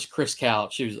favorite thing was Chris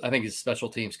Couch. I think he's a special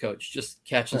teams coach, just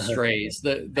catching strays.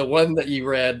 The one that you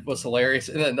read was hilarious.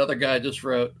 And then another guy just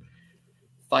wrote,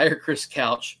 fire Chris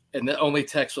Couch. And the only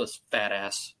text was fat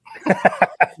ass.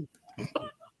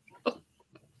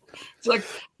 It's like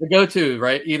the go-to,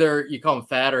 right? Either you call them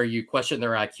fat or you question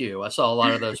their IQ. I saw a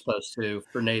lot of those posts too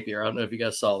for Napier. I don't know if you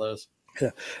guys saw those. Yeah.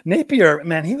 Napier,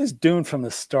 man, he was doomed from the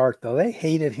start, though. They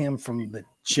hated him from the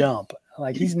jump.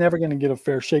 Like, he's never going to get a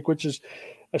fair shake, which is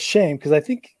a shame because I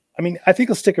think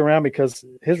he'll stick around because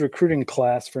his recruiting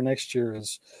class for next year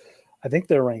is, I think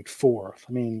they're ranked 4th.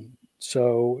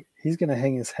 So he's going to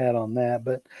hang his hat on that.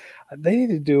 But they need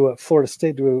to do what Florida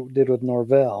State did with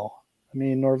Norvell.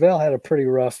 Norvell had a pretty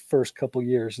rough first couple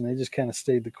years, and they just kind of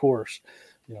stayed the course.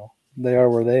 They are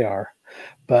where they are.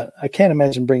 But I can't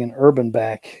imagine bringing Urban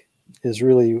back is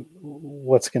really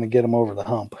what's going to get them over the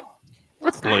hump.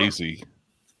 That's lazy.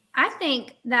 I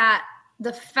think that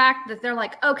the fact that they're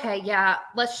like, okay, yeah,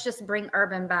 let's just bring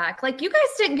Urban back. Like, you guys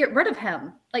didn't get rid of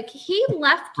him. Like, he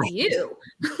left you.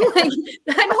 Like,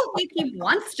 I don't think he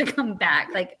wants to come back.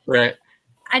 Like, right.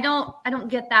 I don't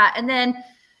get that. And then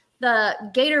the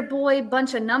Gator Boy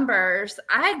bunch of numbers,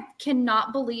 I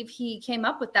cannot believe he came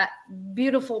up with that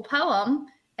beautiful poem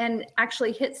and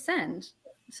actually hit send.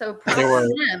 So there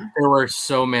were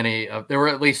so many. There were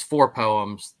at least 4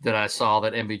 poems that I saw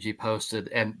that MBG posted,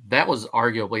 and that was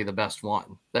arguably the best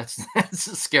one. That's a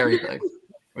scary thing.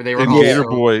 Where they were in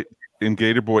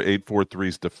Gator Boy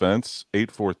 843's defense,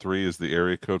 843 is the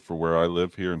area code for where I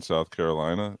live here in South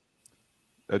Carolina.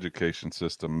 Education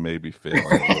system may be failing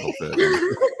a little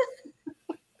bit.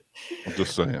 I'm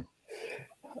just saying.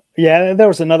 Yeah, there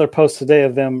was another post today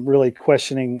of them really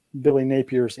questioning Billy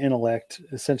Napier's intellect,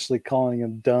 essentially calling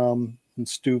him dumb and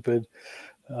stupid.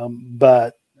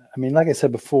 But, like I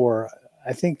said before,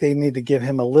 I think they need to give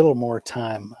him a little more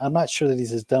time. I'm not sure that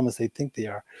he's as dumb as they think they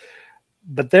are.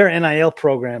 But their NIL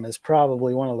program is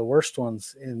probably one of the worst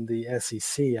ones in the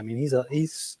SEC.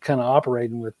 He's kind of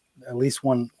operating with at least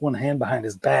one hand behind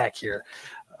his back here.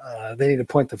 They need to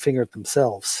point the finger at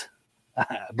themselves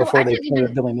before they point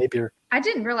at Billy Napier. I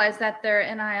didn't realize that their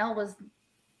NIL was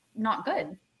not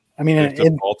good. They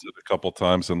defaulted a couple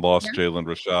times and lost Jalen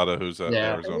Rashada, who's at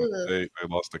Arizona State. They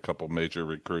lost a couple major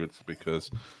recruits because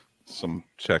some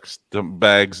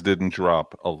bags didn't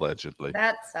drop, allegedly.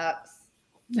 That sucks.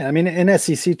 Yeah, in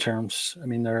SEC terms,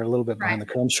 they're a little bit behind the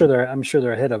curve. I'm sure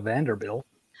they're ahead of Vanderbilt.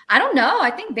 I don't know.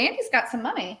 I think Vandy's got some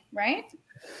money, right?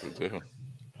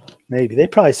 Maybe they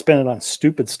probably spend it on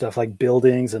stupid stuff like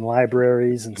buildings and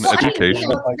libraries and education.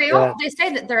 They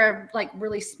say that they're like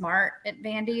really smart at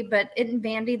Vandy, but isn't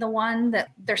Vandy the one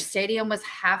that their stadium was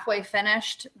halfway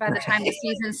finished by the time the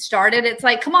season started? It's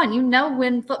like, come on,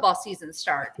 when football season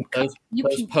starts. Those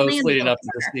posts leading up to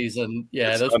the season.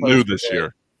 Yeah, those new this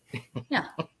year. Yeah.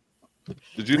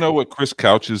 Did you know what Chris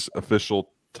Couch's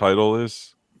official title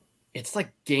is? It's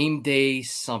like game day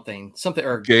something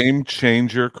or game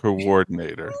changer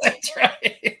coordinator. That's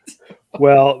right.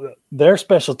 Well, their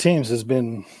special teams has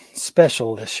been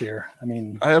special this year.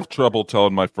 I have trouble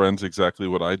telling my friends exactly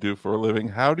what I do for a living.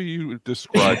 How do you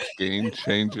describe game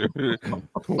changer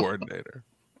coordinator?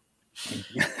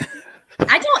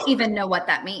 I don't even know what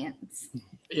that means.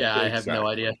 Yeah, I have no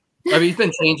idea. He's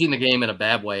been changing the game in a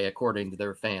bad way, according to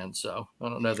their fans. So I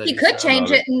don't know that he could change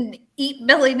it and eat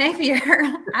Billy Napier.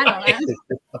 I don't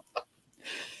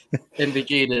know.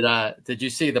 MVG, did you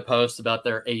see the post about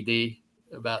their AD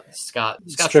about Scott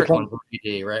Strickland from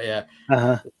AD, right? Yeah.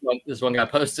 Uh-huh. This one guy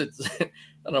posted. I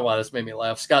don't know why this made me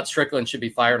laugh. Scott Strickland should be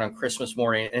fired on Christmas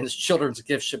morning, and his children's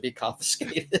gifts should be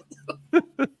confiscated.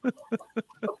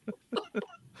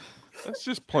 That's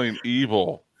just plain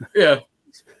evil. Yeah.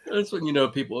 That's when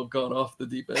people have gone off the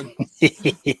deep end.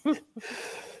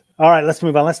 All right, let's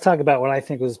move on. Let's talk about what I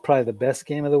think was probably the best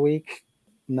game of the week,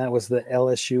 and that was the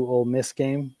LSU Ole Miss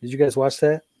game. Did you guys watch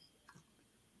that?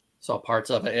 Saw parts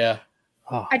of it, yeah.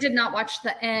 Oh, I did not watch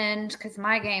the end because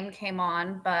my game came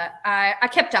on, but I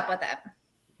kept up with it.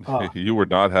 Oh. You were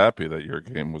not happy that your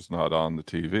game was not on the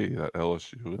TV, that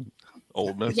LSU and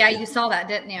Ole Miss. Yeah, you saw that,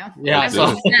 didn't you? Yeah, I saw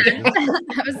I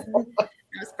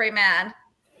was pretty mad.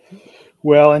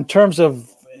 Well, in terms of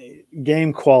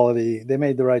game quality, they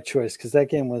made the right choice because that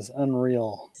game was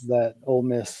unreal, that Ole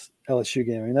Miss LSU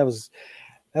game. I mean, that was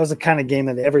the kind of game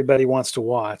that everybody wants to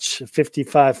watch.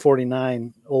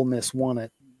 55-49, Ole Miss won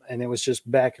it, and it was just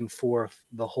back and forth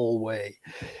the whole way,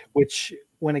 which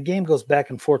when a game goes back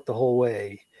and forth the whole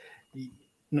way,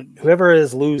 whoever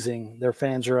is losing, their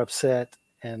fans are upset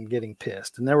and getting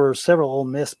pissed. And there were several Ole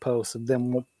Miss posts of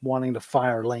them wanting to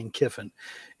fire Lane Kiffin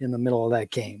in the middle of that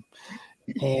game.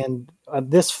 And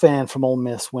this fan from Ole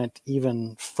Miss went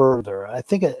even further. I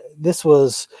think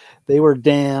they were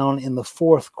down in the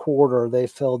fourth quarter. They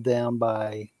fell down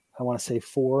by, I want to say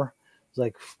 4. It was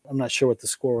like, I'm not sure what the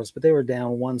score was, but they were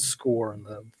down 1 score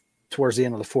towards the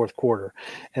end of the fourth quarter.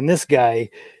 And this guy,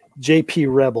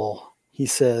 JP Rebel, he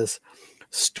says,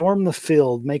 storm the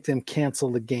field, make them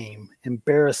cancel the game,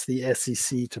 embarrass the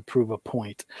SEC to prove a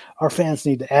point. Our fans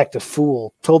need to act a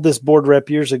fool. Told this board rep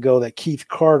years ago that Keith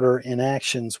Carter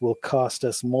inactions will cost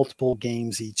us multiple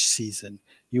games each season.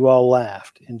 You all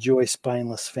laughed. Enjoy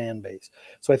spineless fan base.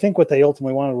 So I think what they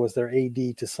ultimately wanted was their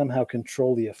AD to somehow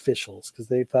control the officials because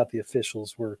they thought the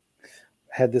officials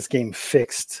had this game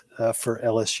fixed for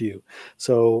LSU.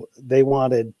 So they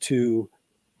wanted to,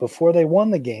 before they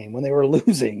won the game, when they were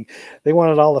losing, they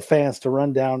wanted all the fans to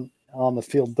run down on the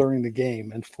field during the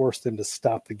game and force them to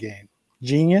stop the game.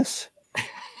 Genius?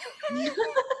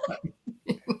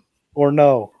 Or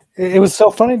no? It was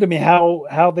so funny to me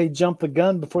how they jumped the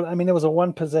gun before. I mean, it was a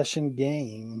 1-possession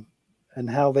game, and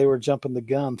how they were jumping the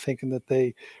gun thinking that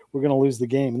they were going to lose the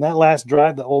game. And that last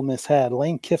drive that Ole Miss had,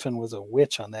 Lane Kiffin was a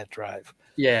witch on that drive.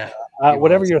 Yeah.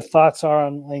 Whatever your thoughts are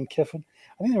on Lane Kiffin,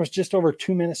 I think there was just over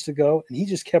 2 minutes to go, and he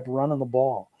just kept running the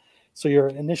ball. So your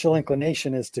initial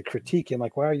inclination is to critique him,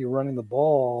 like, why are you running the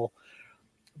ball?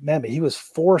 Man, but he was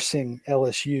forcing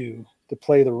LSU to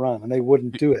play the run, and they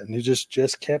wouldn't do it. And he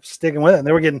just kept sticking with it. And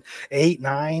they were getting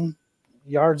 8-9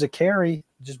 yards a carry,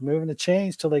 just moving the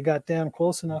chains till they got down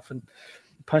close enough and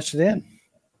punched it in.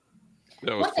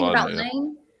 That was One thing fun, about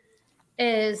man.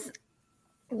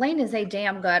 Lane is a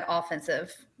damn good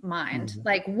offensive mind,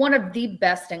 like one of the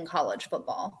best in college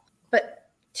football. But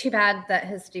too bad that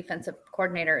his defensive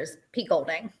coordinator is Pete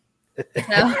Golding.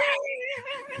 So,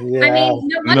 Yeah. I mean,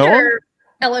 no wonder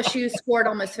LSU scored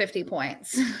almost 50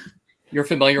 points. You're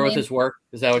familiar with his work?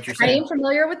 Is that what you're I saying? am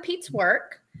familiar with Pete's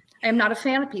work. I am not a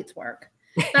fan of Pete's work,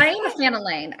 but I am a fan of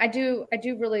Lane. I do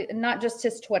really, not just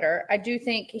his Twitter. I do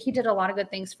think he did a lot of good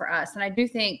things for us. And I do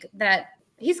think that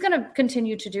he's going to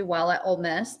continue to do well at Ole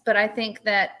Miss, but I think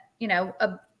that,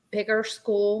 a bigger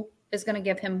school is going to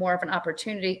give him more of an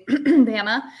opportunity.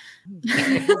 Bama.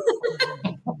 And,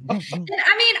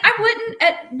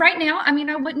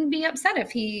 I wouldn't be upset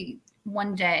if he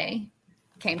one day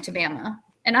came to Bama.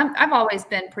 And I've always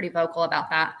been pretty vocal about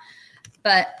that.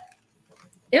 But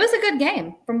it was a good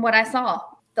game from what I saw.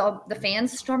 The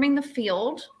fans storming the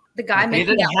field. The guy They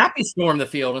making did out. a happy storm the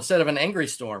field instead of an angry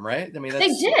storm, right? I mean, They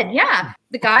did, yeah.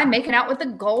 The guy making out with the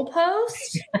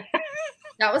goalpost.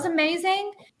 That was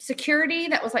amazing. Security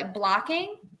that was like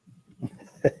blocking.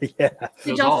 Yeah.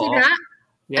 Did y'all see that?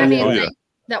 Yeah, I mean, Oh, yeah. like,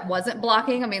 that wasn't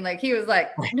blocking. I mean, like he was like,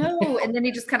 no. And then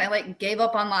he just kind of like gave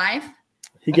up on life.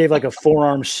 He gave like a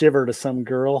forearm shiver to some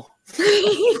girl.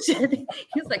 He did.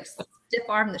 He was like stiff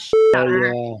arm the shit out of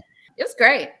her. Yeah. It was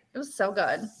great. It was so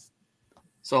good.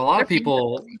 So a lot of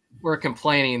people were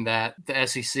complaining that the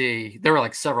SEC, there were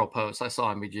like several posts I saw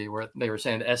on BG where they were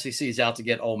saying the SEC is out to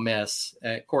get Ole Miss.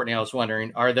 Courtney, I was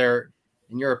wondering,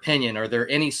 in your opinion, are there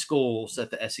any schools that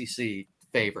the SEC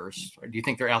favors? Or do you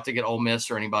think they're out to get Ole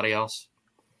Miss or anybody else?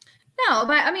 No,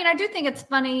 but I mean, I do think it's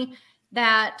funny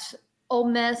that Ole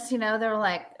Miss, they're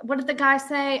like, what did the guy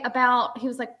say about, he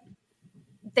was like,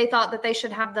 they thought that they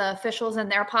should have the officials in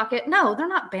their pocket. No, they're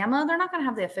not Bama. They're not going to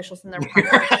have the officials in their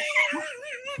pocket.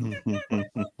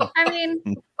 I mean,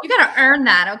 you got to earn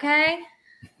that, okay?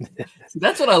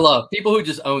 That's what I love. People who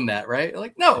just own that, right?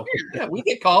 Like, no, yeah, we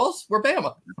get calls. We're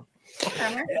Bama.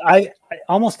 I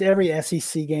almost every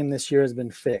SEC game this year has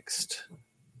been fixed.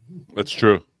 That's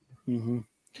true. Mm-hmm.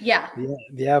 Yeah.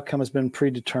 The outcome has been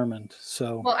predetermined.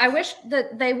 So, Well, I wish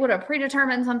that they would have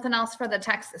predetermined something else for the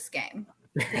Texas game.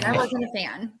 I wasn't a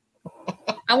fan.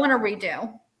 I want to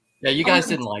redo. Yeah, you guys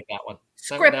didn't like that one.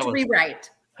 Script That was, rewrite.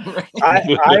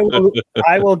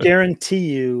 I will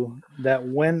guarantee you that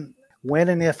when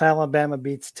and if Alabama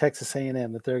beats Texas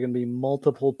A&M, that there are going to be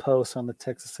multiple posts on the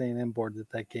Texas A&M board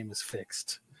that game is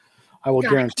fixed. I will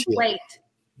guarantee it. Wait.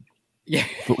 Yeah.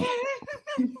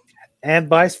 And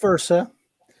vice versa.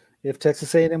 If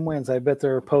Texas A&M wins, I bet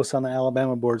there are posts on the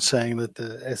Alabama board saying that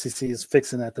the SEC is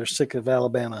fixing that. They're sick of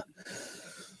Alabama.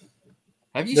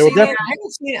 Have you seen that? I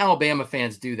haven't seen Alabama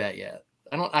fans do that yet.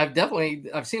 I've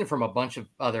seen it from a bunch of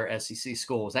other SEC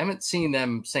schools. I haven't seen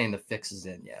them saying the fix is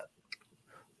in yet.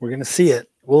 We're going to see it.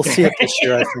 We'll see it this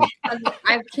year, I think.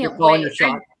 I can't wait.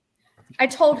 I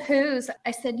told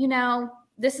I said,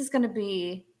 this is going to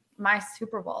be my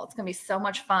Super Bowl. It's going to be so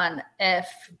much fun if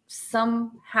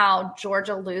somehow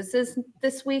Georgia loses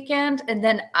this weekend and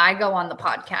then I go on the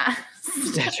podcast.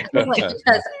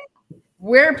 Because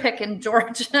we're picking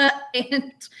Georgia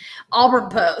and Auburn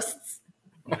posts.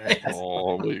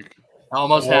 All week.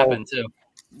 Almost happened too.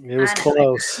 It was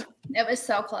close. It was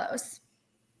so close.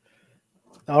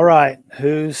 All right.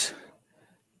 We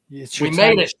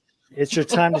made it. It's your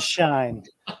time to shine.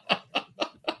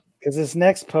 Because this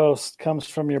next post comes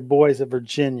from your boys at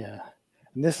Virginia.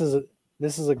 And this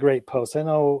is a great post. I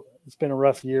know it's been a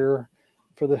rough year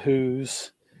for the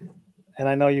Who's. And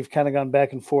I know you've kind of gone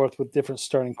back and forth with different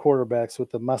starting quarterbacks with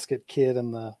the Musket kid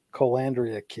and the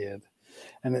Colandria kid.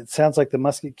 And it sounds like the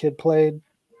Musket kid played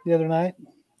the other night.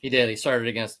 He did. He started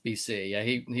against BC. Yeah,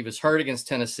 he was hurt against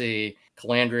Tennessee.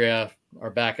 Colandria,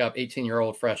 our backup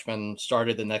 18-year-old freshman,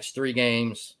 started the next 3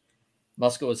 games.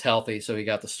 Musket was healthy, so he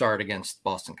got the start against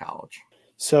Boston College.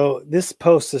 So this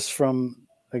post is from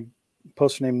a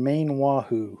poster named Maine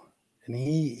Wahoo, and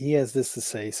he has this to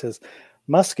say. He says,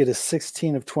 Musket is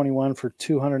 16 of 21 for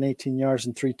 218 yards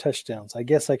and 3 touchdowns. I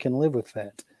guess I can live with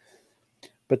that.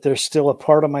 But there's still a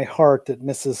part of my heart that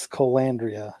misses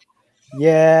Colandria.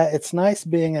 Yeah, it's nice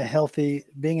being in a healthy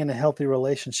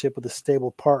relationship with a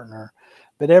stable partner,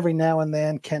 but every now and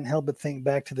then can't help but think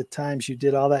back to the times you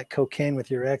did all that cocaine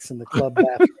with your ex in the club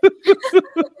bathroom.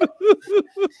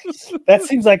 That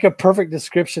seems like a perfect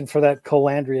description for that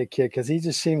Colandria kid because he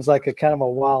just seems like a kind of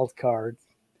a wild card.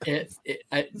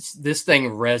 This thing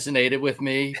resonated with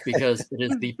me because it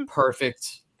is the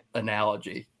perfect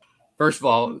analogy. First of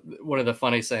all, one of the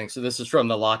funniest things. So this is from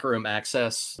the Locker Room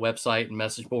Access website and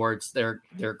message boards. They're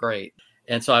great.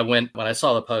 And so when I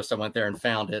saw the post, I went there and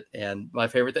found it. And my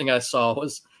favorite thing I saw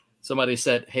was somebody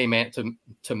said, "Hey man,"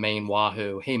 to Maine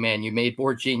Wahoo, "Hey man, you made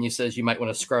Board Geniuses. You might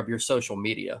want to scrub your social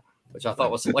media," which I thought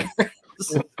was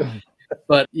hilarious.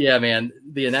 But yeah, man,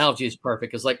 the analogy is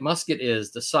perfect because like Musket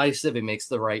is decisive. He makes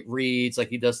the right reads. Like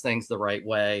he does things the right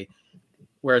way.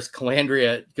 Whereas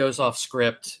Colandria goes off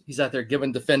script. He's out there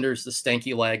giving defenders the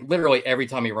stanky leg literally every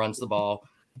time he runs the ball,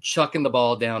 chucking the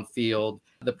ball downfield.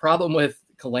 The problem with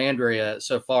Colandria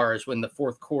so far is when the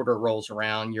fourth quarter rolls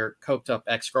around, your coked up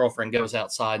ex-girlfriend goes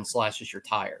outside and slashes your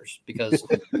tires because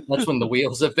that's when the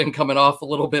wheels have been coming off a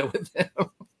little bit with him.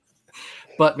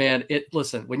 But man,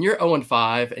 listen, when you're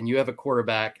 0-5 and you have a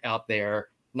quarterback out there,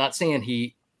 not saying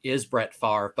he is Brett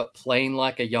Favre, but playing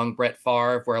like a young Brett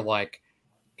Favre where like,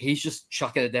 he's just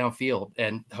chucking it downfield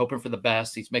and hoping for the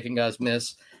best. He's making guys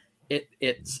miss.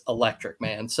 It's electric,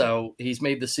 man. So he's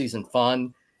made the season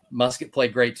fun. Musket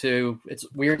played great too. It's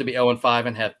weird to be 0-5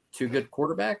 and have 2 good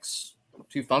quarterbacks,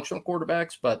 2 functional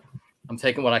quarterbacks, but I'm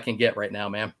taking what I can get right now,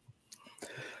 man.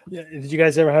 Yeah. Did you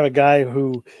guys ever have a guy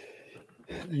who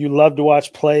you loved to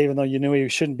watch play, even though you knew he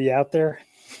shouldn't be out there?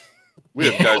 We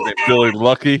have guys named Billy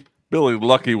Lucky. Billy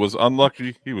Lucky was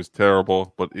unlucky. He was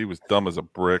terrible, but he was dumb as a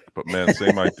brick. But, man,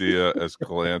 same idea as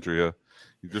Colandria.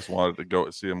 You just wanted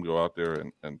to see him go out there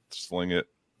and sling it.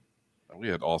 We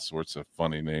had all sorts of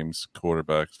funny names,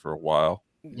 quarterbacks for a while.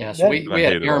 Yeah, so we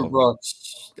had Aaron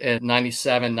Brooks at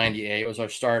 97, 98 was our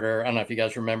starter. I don't know if you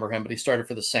guys remember him, but he started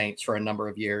for the Saints for a number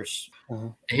of years. Mm-hmm.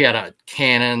 He had a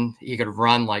cannon. He could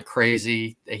run like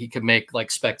crazy. He could make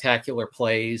like spectacular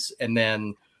plays and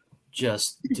then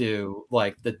just do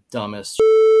like the dumbest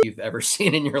you've ever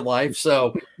seen in your life.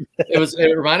 So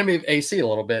it reminded me of AC a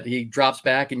little bit. He drops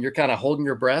back and you're kind of holding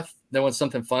your breath knowing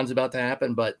something fun's about to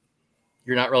happen, but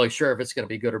you're not really sure if it's going to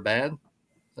be good or bad.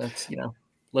 That's,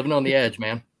 living on the edge,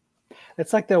 man.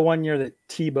 It's like that one year that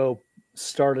Tebow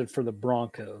started for the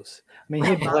Broncos. I mean,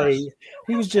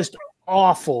 he was just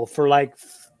awful for like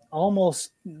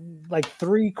almost like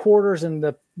 3 quarters in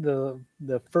the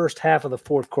first half of the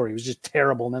fourth quarter. He was just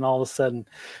terrible. And then all of a sudden,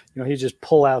 he'd just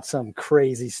pull out some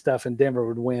crazy stuff and Denver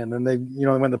would win. And they,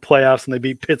 win the playoffs and they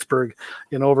beat Pittsburgh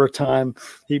in overtime.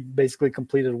 He basically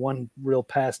completed 1 real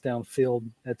pass downfield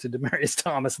to Demaryius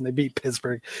Thomas and they beat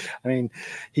Pittsburgh. I mean,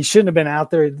 he shouldn't have been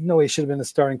out there. No way he should have been the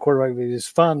starting quarterback. But it was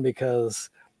fun because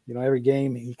every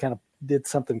game he kind of did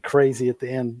something crazy at the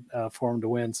end for him to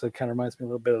win. So it kind of reminds me a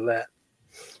little bit of that.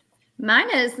 Mine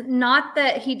is not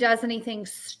that he does anything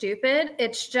stupid.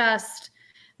 It's just,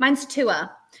 mine's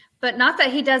Tua, but not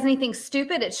that he does anything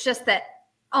stupid. It's just that,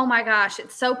 oh my gosh,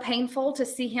 it's so painful to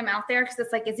see him out there because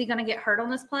it's like, is he going to get hurt on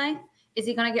this play? Is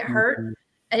he going to get hurt? Mm-hmm.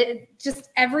 It just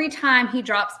every time he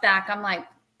drops back, I'm like,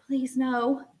 please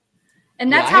no.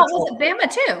 And that's how it was at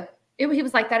Bama too. He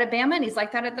was like that at Bama, and he's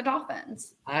like that at the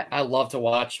Dolphins. I love to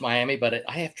watch Miami, but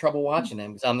I have trouble watching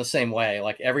him because I'm the same way.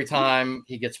 Like every time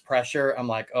he gets pressure, I'm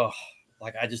like, oh,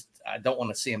 like I don't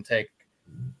want to see him take,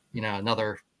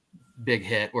 another big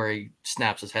hit where he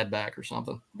snaps his head back or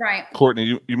something. Right.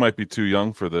 Courtney, you might be too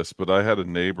young for this, but I had a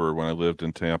neighbor when I lived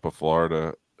in Tampa,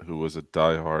 Florida, who was a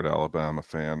diehard Alabama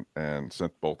fan and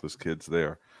sent both his kids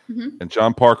there. Mm-hmm. And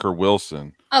John Parker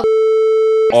Wilson. Oh.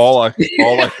 All I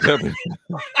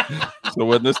So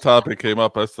when this topic came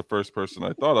up, that's the first person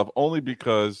I thought of, only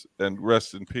because, and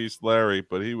rest in peace, Larry,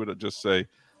 but he would just say,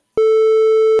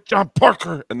 John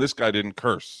Parker, and this guy didn't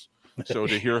curse. So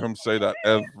to hear him say that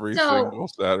every single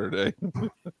Saturday.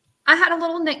 I had a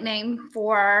little nickname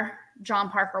for John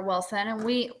Parker Wilson,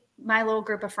 and my little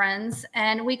group of friends,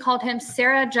 and we called him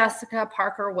Sarah Jessica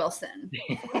Parker Wilson.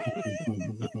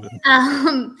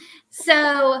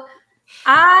 So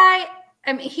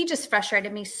I mean, he just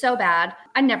frustrated me so bad.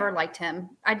 I never liked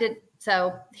him.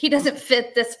 So he doesn't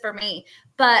fit this for me.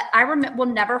 But I will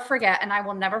never forget, and I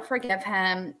will never forgive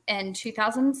him. In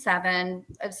 2007,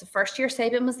 it was the first year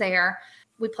Saban was there.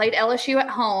 We played LSU at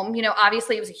home.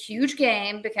 Obviously it was a huge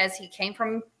game because he came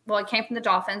from the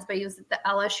Dolphins, but he was at the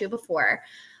LSU before.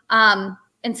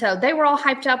 And so they were all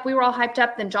hyped up. We were all hyped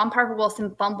up. Then John Parker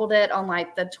Wilson fumbled it on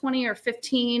like the 20 or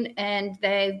 15, and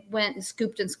they went and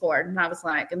scooped and scored. And I was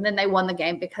like, and then they won the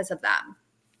game because of that.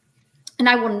 And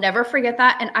I will never forget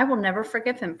that. And I will never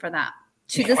forgive him for that.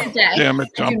 To this day, Damn it,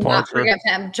 John Parker. Not forgive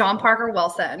him. John Parker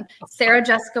Wilson, Sarah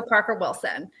Jessica Parker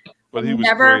Wilson. But he was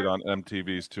great on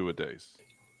MTV's Two-A-Days.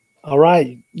 All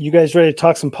right. You guys ready to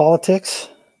talk some politics?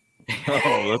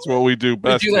 Oh, that's what we do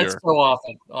best We do that here. so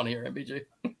often on here, MBG.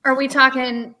 Are we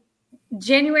talking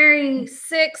January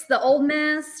 6th, the Ole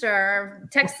Miss, or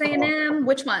Texas A&M?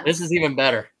 Which one? This is even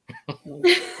better. I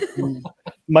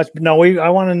want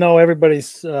to know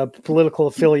everybody's political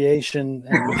affiliation.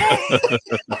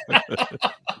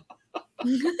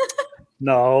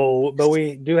 No, but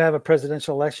we do have a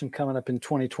presidential election coming up in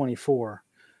 2024.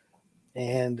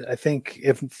 And I think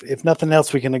if nothing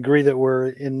else, we can agree that we're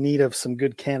in need of some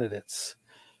good candidates.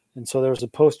 And so there was a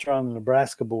poster on the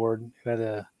Nebraska board who had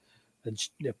a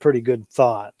pretty good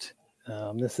thought.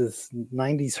 This is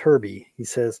 90s Herbie. He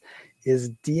says,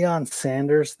 is Deion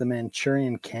Sanders the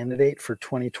Manchurian candidate for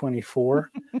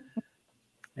 2024?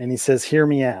 And he says, hear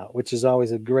me out, which is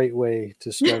always a great way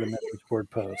to start a message board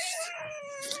post.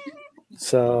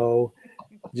 So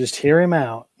just hear him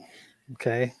out.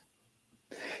 Okay.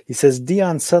 He says,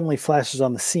 Deion suddenly flashes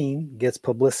on the scene, gets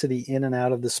publicity in and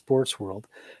out of the sports world,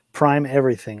 prime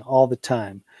everything all the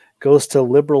time, goes to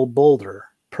liberal Boulder,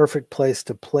 perfect place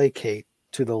to placate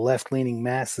to the left-leaning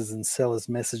masses and sell his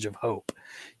message of hope.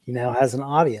 He now has an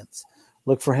audience.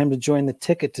 Look for him to join the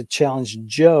ticket to challenge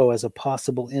Joe as a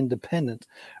possible independent,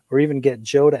 or even get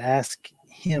Joe to ask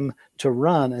him to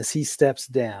run as he steps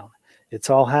down. It's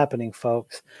all happening,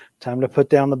 folks. Time to put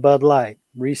down the Bud Light,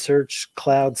 research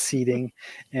cloud seeding,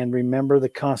 and remember the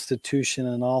Constitution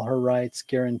and all her rights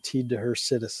guaranteed to her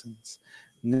citizens.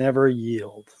 Never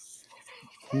yield.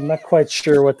 I'm not quite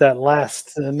sure what that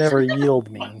last never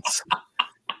yield means.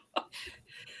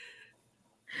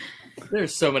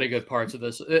 There's so many good parts of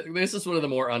this. This is one of the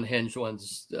more unhinged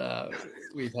ones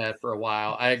we've had for a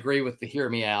while. I agree with the hear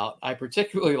me out. I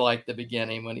particularly like the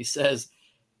beginning when he says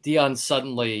Deion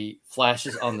suddenly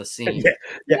flashes on the scene.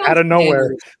 Yeah, out of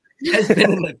nowhere. Has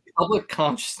been in the public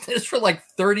consciousness for like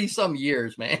 30 some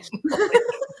years, man.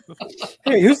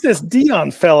 Hey, who's this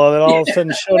Deion fellow that all of a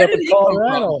sudden showed up in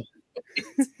Colorado?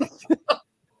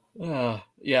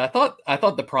 Yeah, I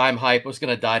thought the prime hype was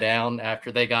going to die down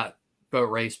after they got boat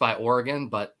raced by Oregon,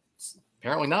 but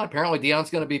apparently not. Apparently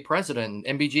Deion's going to be president.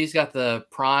 MBG's got the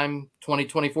prime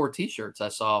 2024 t-shirts I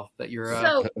saw that you're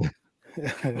So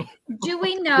do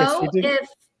we know if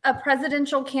a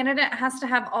presidential candidate has to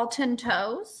have all 10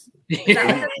 toes?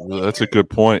 That's a good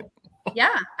point.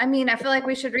 Yeah. I mean, I feel like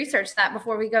we should research that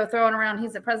before we go throwing around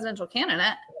he's a presidential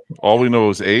candidate. All we know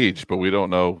is age, but we don't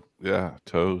know,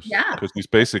 toes. Yeah. Because he's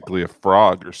basically a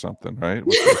frog or something, right?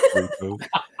 With those 3 toes.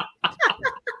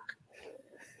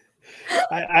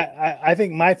 I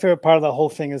think my favorite part of the whole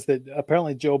thing is that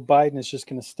apparently Joe Biden is just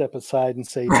going to step aside and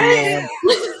say, Deion.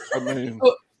 I mean,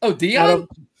 Deion?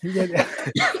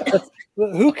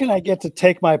 Who can I get to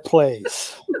take my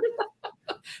place?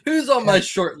 Who's on my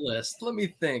short list? Let me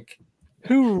think.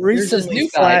 Who There's this recently new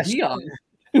guy, flashed? Dion.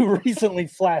 Who recently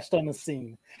flashed on the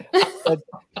scene?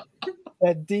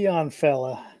 That Dion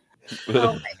fella. Oh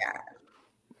my god.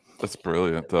 That's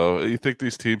brilliant, though. You think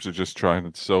these teams are just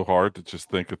trying so hard to just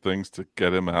think of things to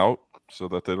get him out so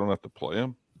that they don't have to play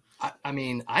him? I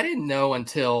mean, I didn't know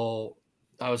until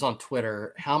I was on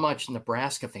Twitter how much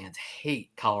Nebraska fans hate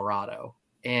Colorado.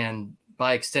 And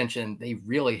by extension, they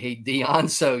really hate Dion.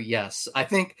 So, yes, I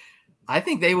think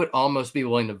they would almost be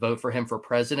willing to vote for him for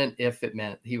president if it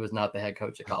meant he was not the head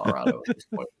coach of Colorado at this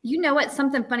point. You know what's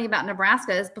something funny about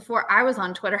Nebraska is before I was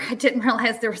on Twitter, I didn't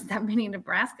realize there was that many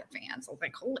Nebraska fans. I was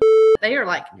like, holy, they are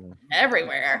like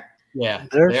everywhere. Yeah,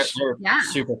 They're Yeah.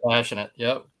 super passionate.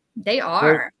 Yep. They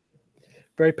are.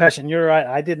 very passionate. You're right.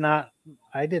 I did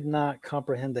not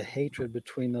comprehend the hatred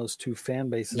between those two fan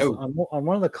bases. No. On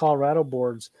one of the Colorado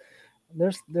boards,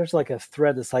 there's like a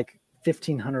thread that's like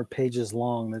 1,500 pages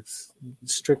long that's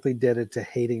strictly dedicated to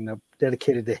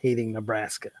hating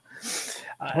Nebraska.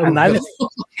 And I just,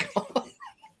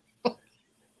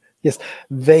 yes,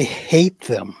 they hate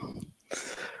them,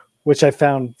 which I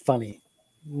found funny.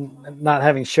 Not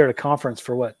having shared a conference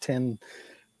for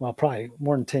probably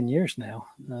more than 10 years now.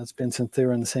 It's been since they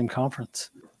were in the same conference.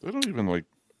 They don't even like.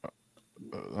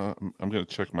 I'm going to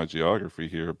check my geography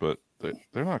here, but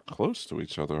they're not close to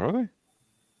each other, are they?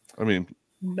 I mean,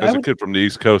 as a kid from the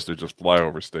East Coast, they're just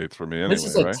flyover states for me anyway, This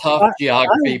is a right? tough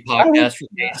geography podcast for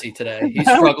Casey today. He's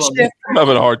struggling. I'm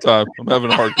having a hard time. I'm having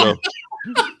a hard go.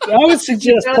 I would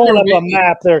suggest pulling up a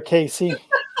map there, Casey.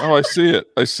 Oh, I see it.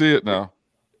 I see it now.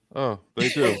 Oh, they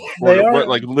do. They are. Right,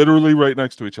 like literally right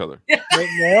next to each other.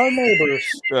 They are neighbors.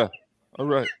 Yeah. All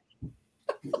right.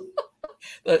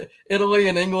 The Italy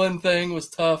and England thing was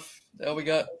tough. Now we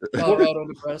got Colorado,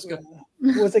 Nebraska.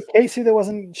 Was it Casey that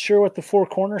wasn't sure what the four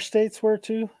corner states were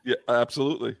too? Yeah,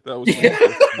 absolutely. That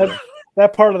was.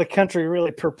 That part of the country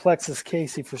really perplexes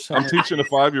Casey for some I'm reason. teaching a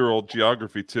 5-year-old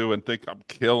geography too, and think I'm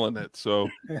killing it. So,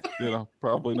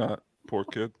 probably not. Poor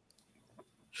kid.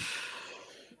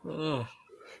 Ugh.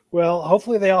 Well,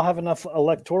 hopefully they all have enough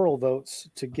electoral votes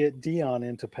to get Dion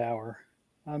into power.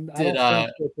 I don't think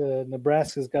that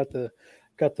Nebraska's got the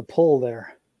pull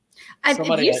there. Have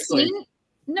Somebody you actually- seen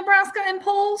Nebraska in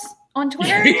polls on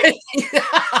Twitter?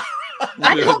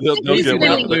 I They'll don't think get he's what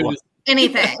they doing want.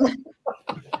 anything.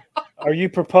 Are you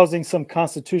proposing some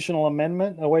constitutional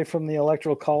amendment away from the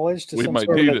Electoral College to We some might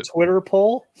sort of need a it. Twitter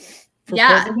poll? for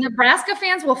Yeah, president? Nebraska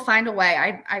fans will find a way.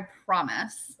 I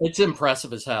promise. It's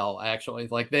impressive as hell, actually.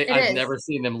 Like It I've is. never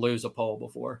seen them lose a poll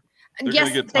before. They're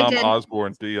Yes, going to get they Tom did.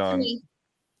 Osborne, To Dion. me.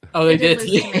 Oh, they did.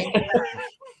 lose to me.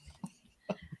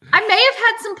 I may have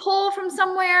had some pull from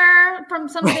somewhere from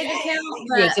some big account,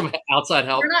 You had but some outside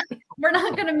help. we're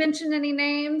not going to mention any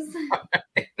names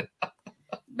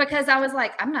because I was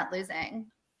like, I'm not losing.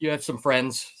 You had some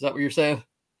friends. Is that what you're saying?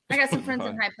 I got some friends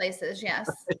in high places. Yes,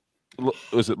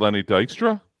 Was it Lenny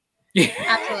Dykstra? Yeah.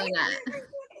 absolutely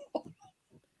not.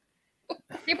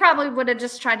 He probably would have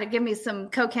just tried to give me some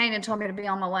cocaine and told me to be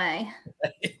on my way.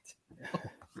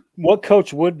 What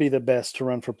coach would be the best to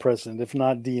run for president if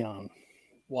not Dion?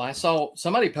 Well, I saw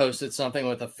somebody posted something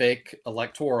with a fake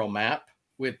electoral map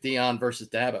with Dion versus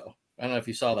Dabo. I don't know if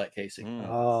you saw that, Casey.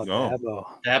 Oh, No. Dabo.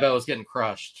 Dabo is getting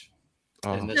crushed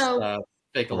in this No.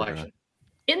 fake Poor guy. election.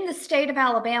 In the state of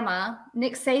Alabama,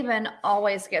 Nick Saban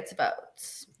always gets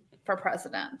votes for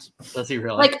president, Does he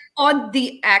really? like on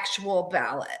the actual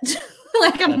ballot.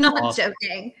 Like I'm That's not awesome.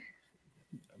 joking.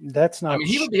 That's not. I mean,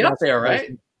 he would be up there, right?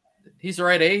 surprising. He's the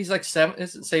right age. He's like 7.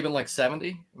 Isn't Saban like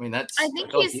 70? I mean, that's. I think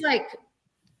he's like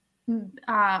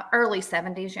early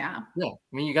 70s. Yeah. Yeah,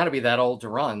 I mean, you got to be that old to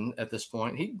run at this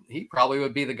point. He probably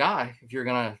would be the guy if you're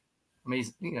gonna. I mean,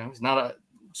 he's not a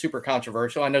super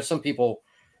controversial. I know some people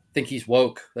think he's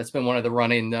woke. That's been one of the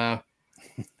running.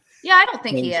 Yeah, I don't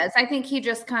think he is. I think he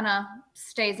just kind of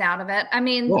stays out of it. I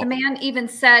mean, Yeah. the man even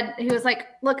said, he was like,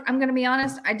 look, I'm going to be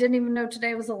honest. I didn't even know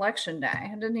today was election day.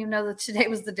 I didn't even know that today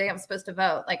was the day I'm supposed to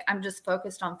vote. Like, I'm just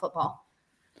focused on football.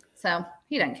 So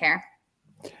he doesn't care.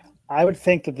 I would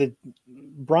think that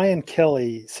Brian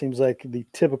Kelly seems like the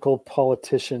typical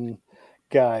politician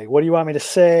guy. What do you want me to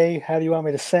say? How do you want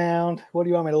me to sound? What do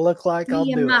you want me to look like? I'll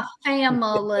Me do and it. my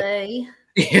family.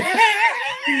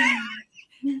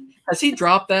 Has he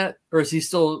dropped that, or is he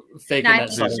still faking No, I that?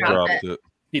 think He's he Southern dropped accent? dropped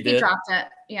it. He He did. dropped it.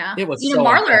 Yeah. It was you so know,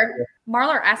 uncomfortable.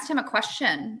 Marler asked him a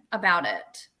question about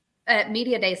it at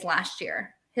Media Days last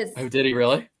year. Oh, did he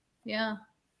really? Yeah.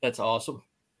 That's awesome.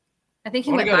 I think I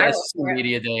he want to went go to viral SC for it.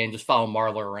 Media Day and just follow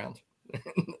Marler around.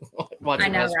 Watch I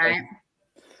him know, ask right?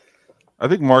 I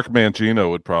think Mark Mangino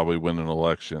would probably win an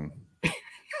election.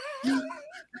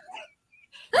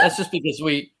 That's just because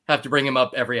we have to bring him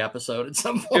up every episode at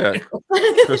some point. Yeah,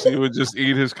 because he would just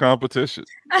eat his competition.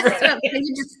 He would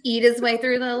just eat his way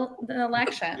through the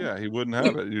election. Yeah, he wouldn't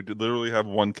have it. You'd literally have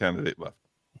one candidate left.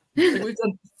 We've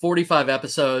done 45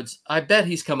 episodes. I bet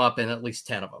he's come up in at least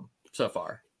 10 of them so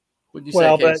far. Wouldn't you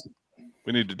say, Casey?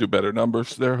 We need to do better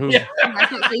numbers there. Who? Yeah.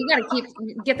 So you got to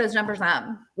get those numbers up.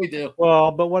 We do.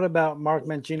 Well, but what about Mark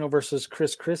Mangino versus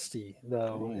Chris Christie,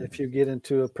 though? If you get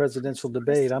into a presidential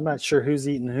debate, I'm not sure who's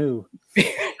eating who.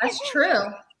 That's true.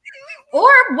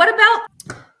 Or what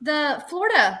about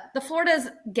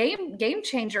Florida's game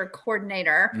changer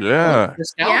coordinator? Yeah.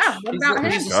 Yeah. What about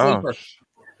him? He's a sleeper.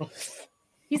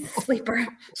 He's a sleeper.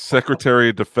 Secretary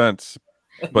of Defense.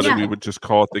 But Yeah. we would just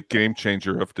call it the game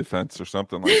changer of defense or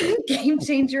something like that. Game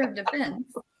changer of defense.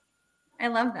 I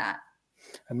love that.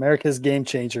 America's game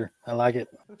changer. I like it.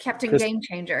 Captain Game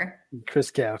Changer. Chris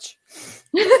Couch.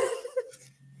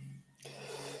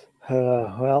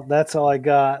 Well, that's all I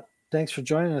got. Thanks for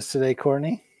joining us today,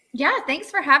 Courtney. Yeah, thanks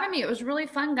for having me. It was really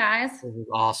fun, guys. This is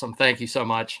awesome. Thank you so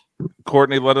much.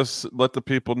 Courtney, let the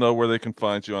people know where they can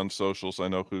find you on socials. I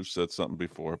know who said something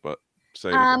before, but say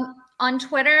it again. On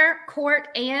Twitter, Court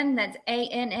Ann, that's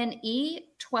ANNE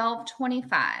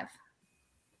 1225.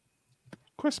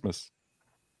 Christmas.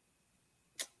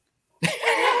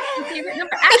 Favorite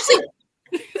number.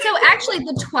 Actually,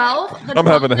 the 12. I'm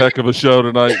having a heck of a show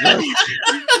tonight.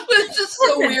 It's just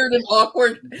so weird and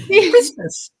awkward.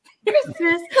 Christmas.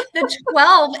 The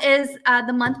 12 is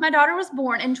the month my daughter was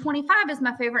born, and 25 is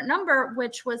my favorite number,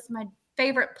 which was my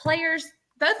favorite players.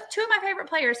 Two of my favorite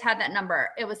players had that number.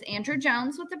 It was Andrew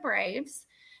Jones with the Braves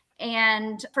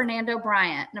and Fernando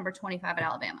Bryant, number 25 at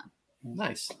Alabama.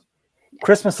 Nice.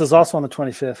 Christmas is also on the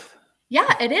 25th.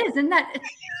 Yeah, it is. Isn't that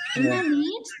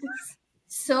neat? It's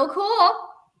so cool.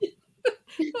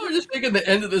 I'm just making the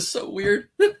end of this so weird.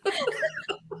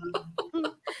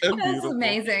 That's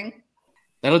amazing.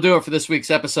 That'll do it for this week's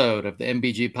episode of the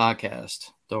MBG podcast.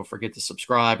 Don't forget to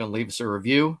subscribe and leave us a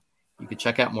review. You can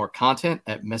check out more content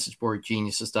at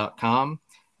messageboardgeniuses.com.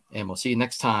 And we'll see you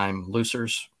next time,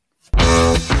 losers.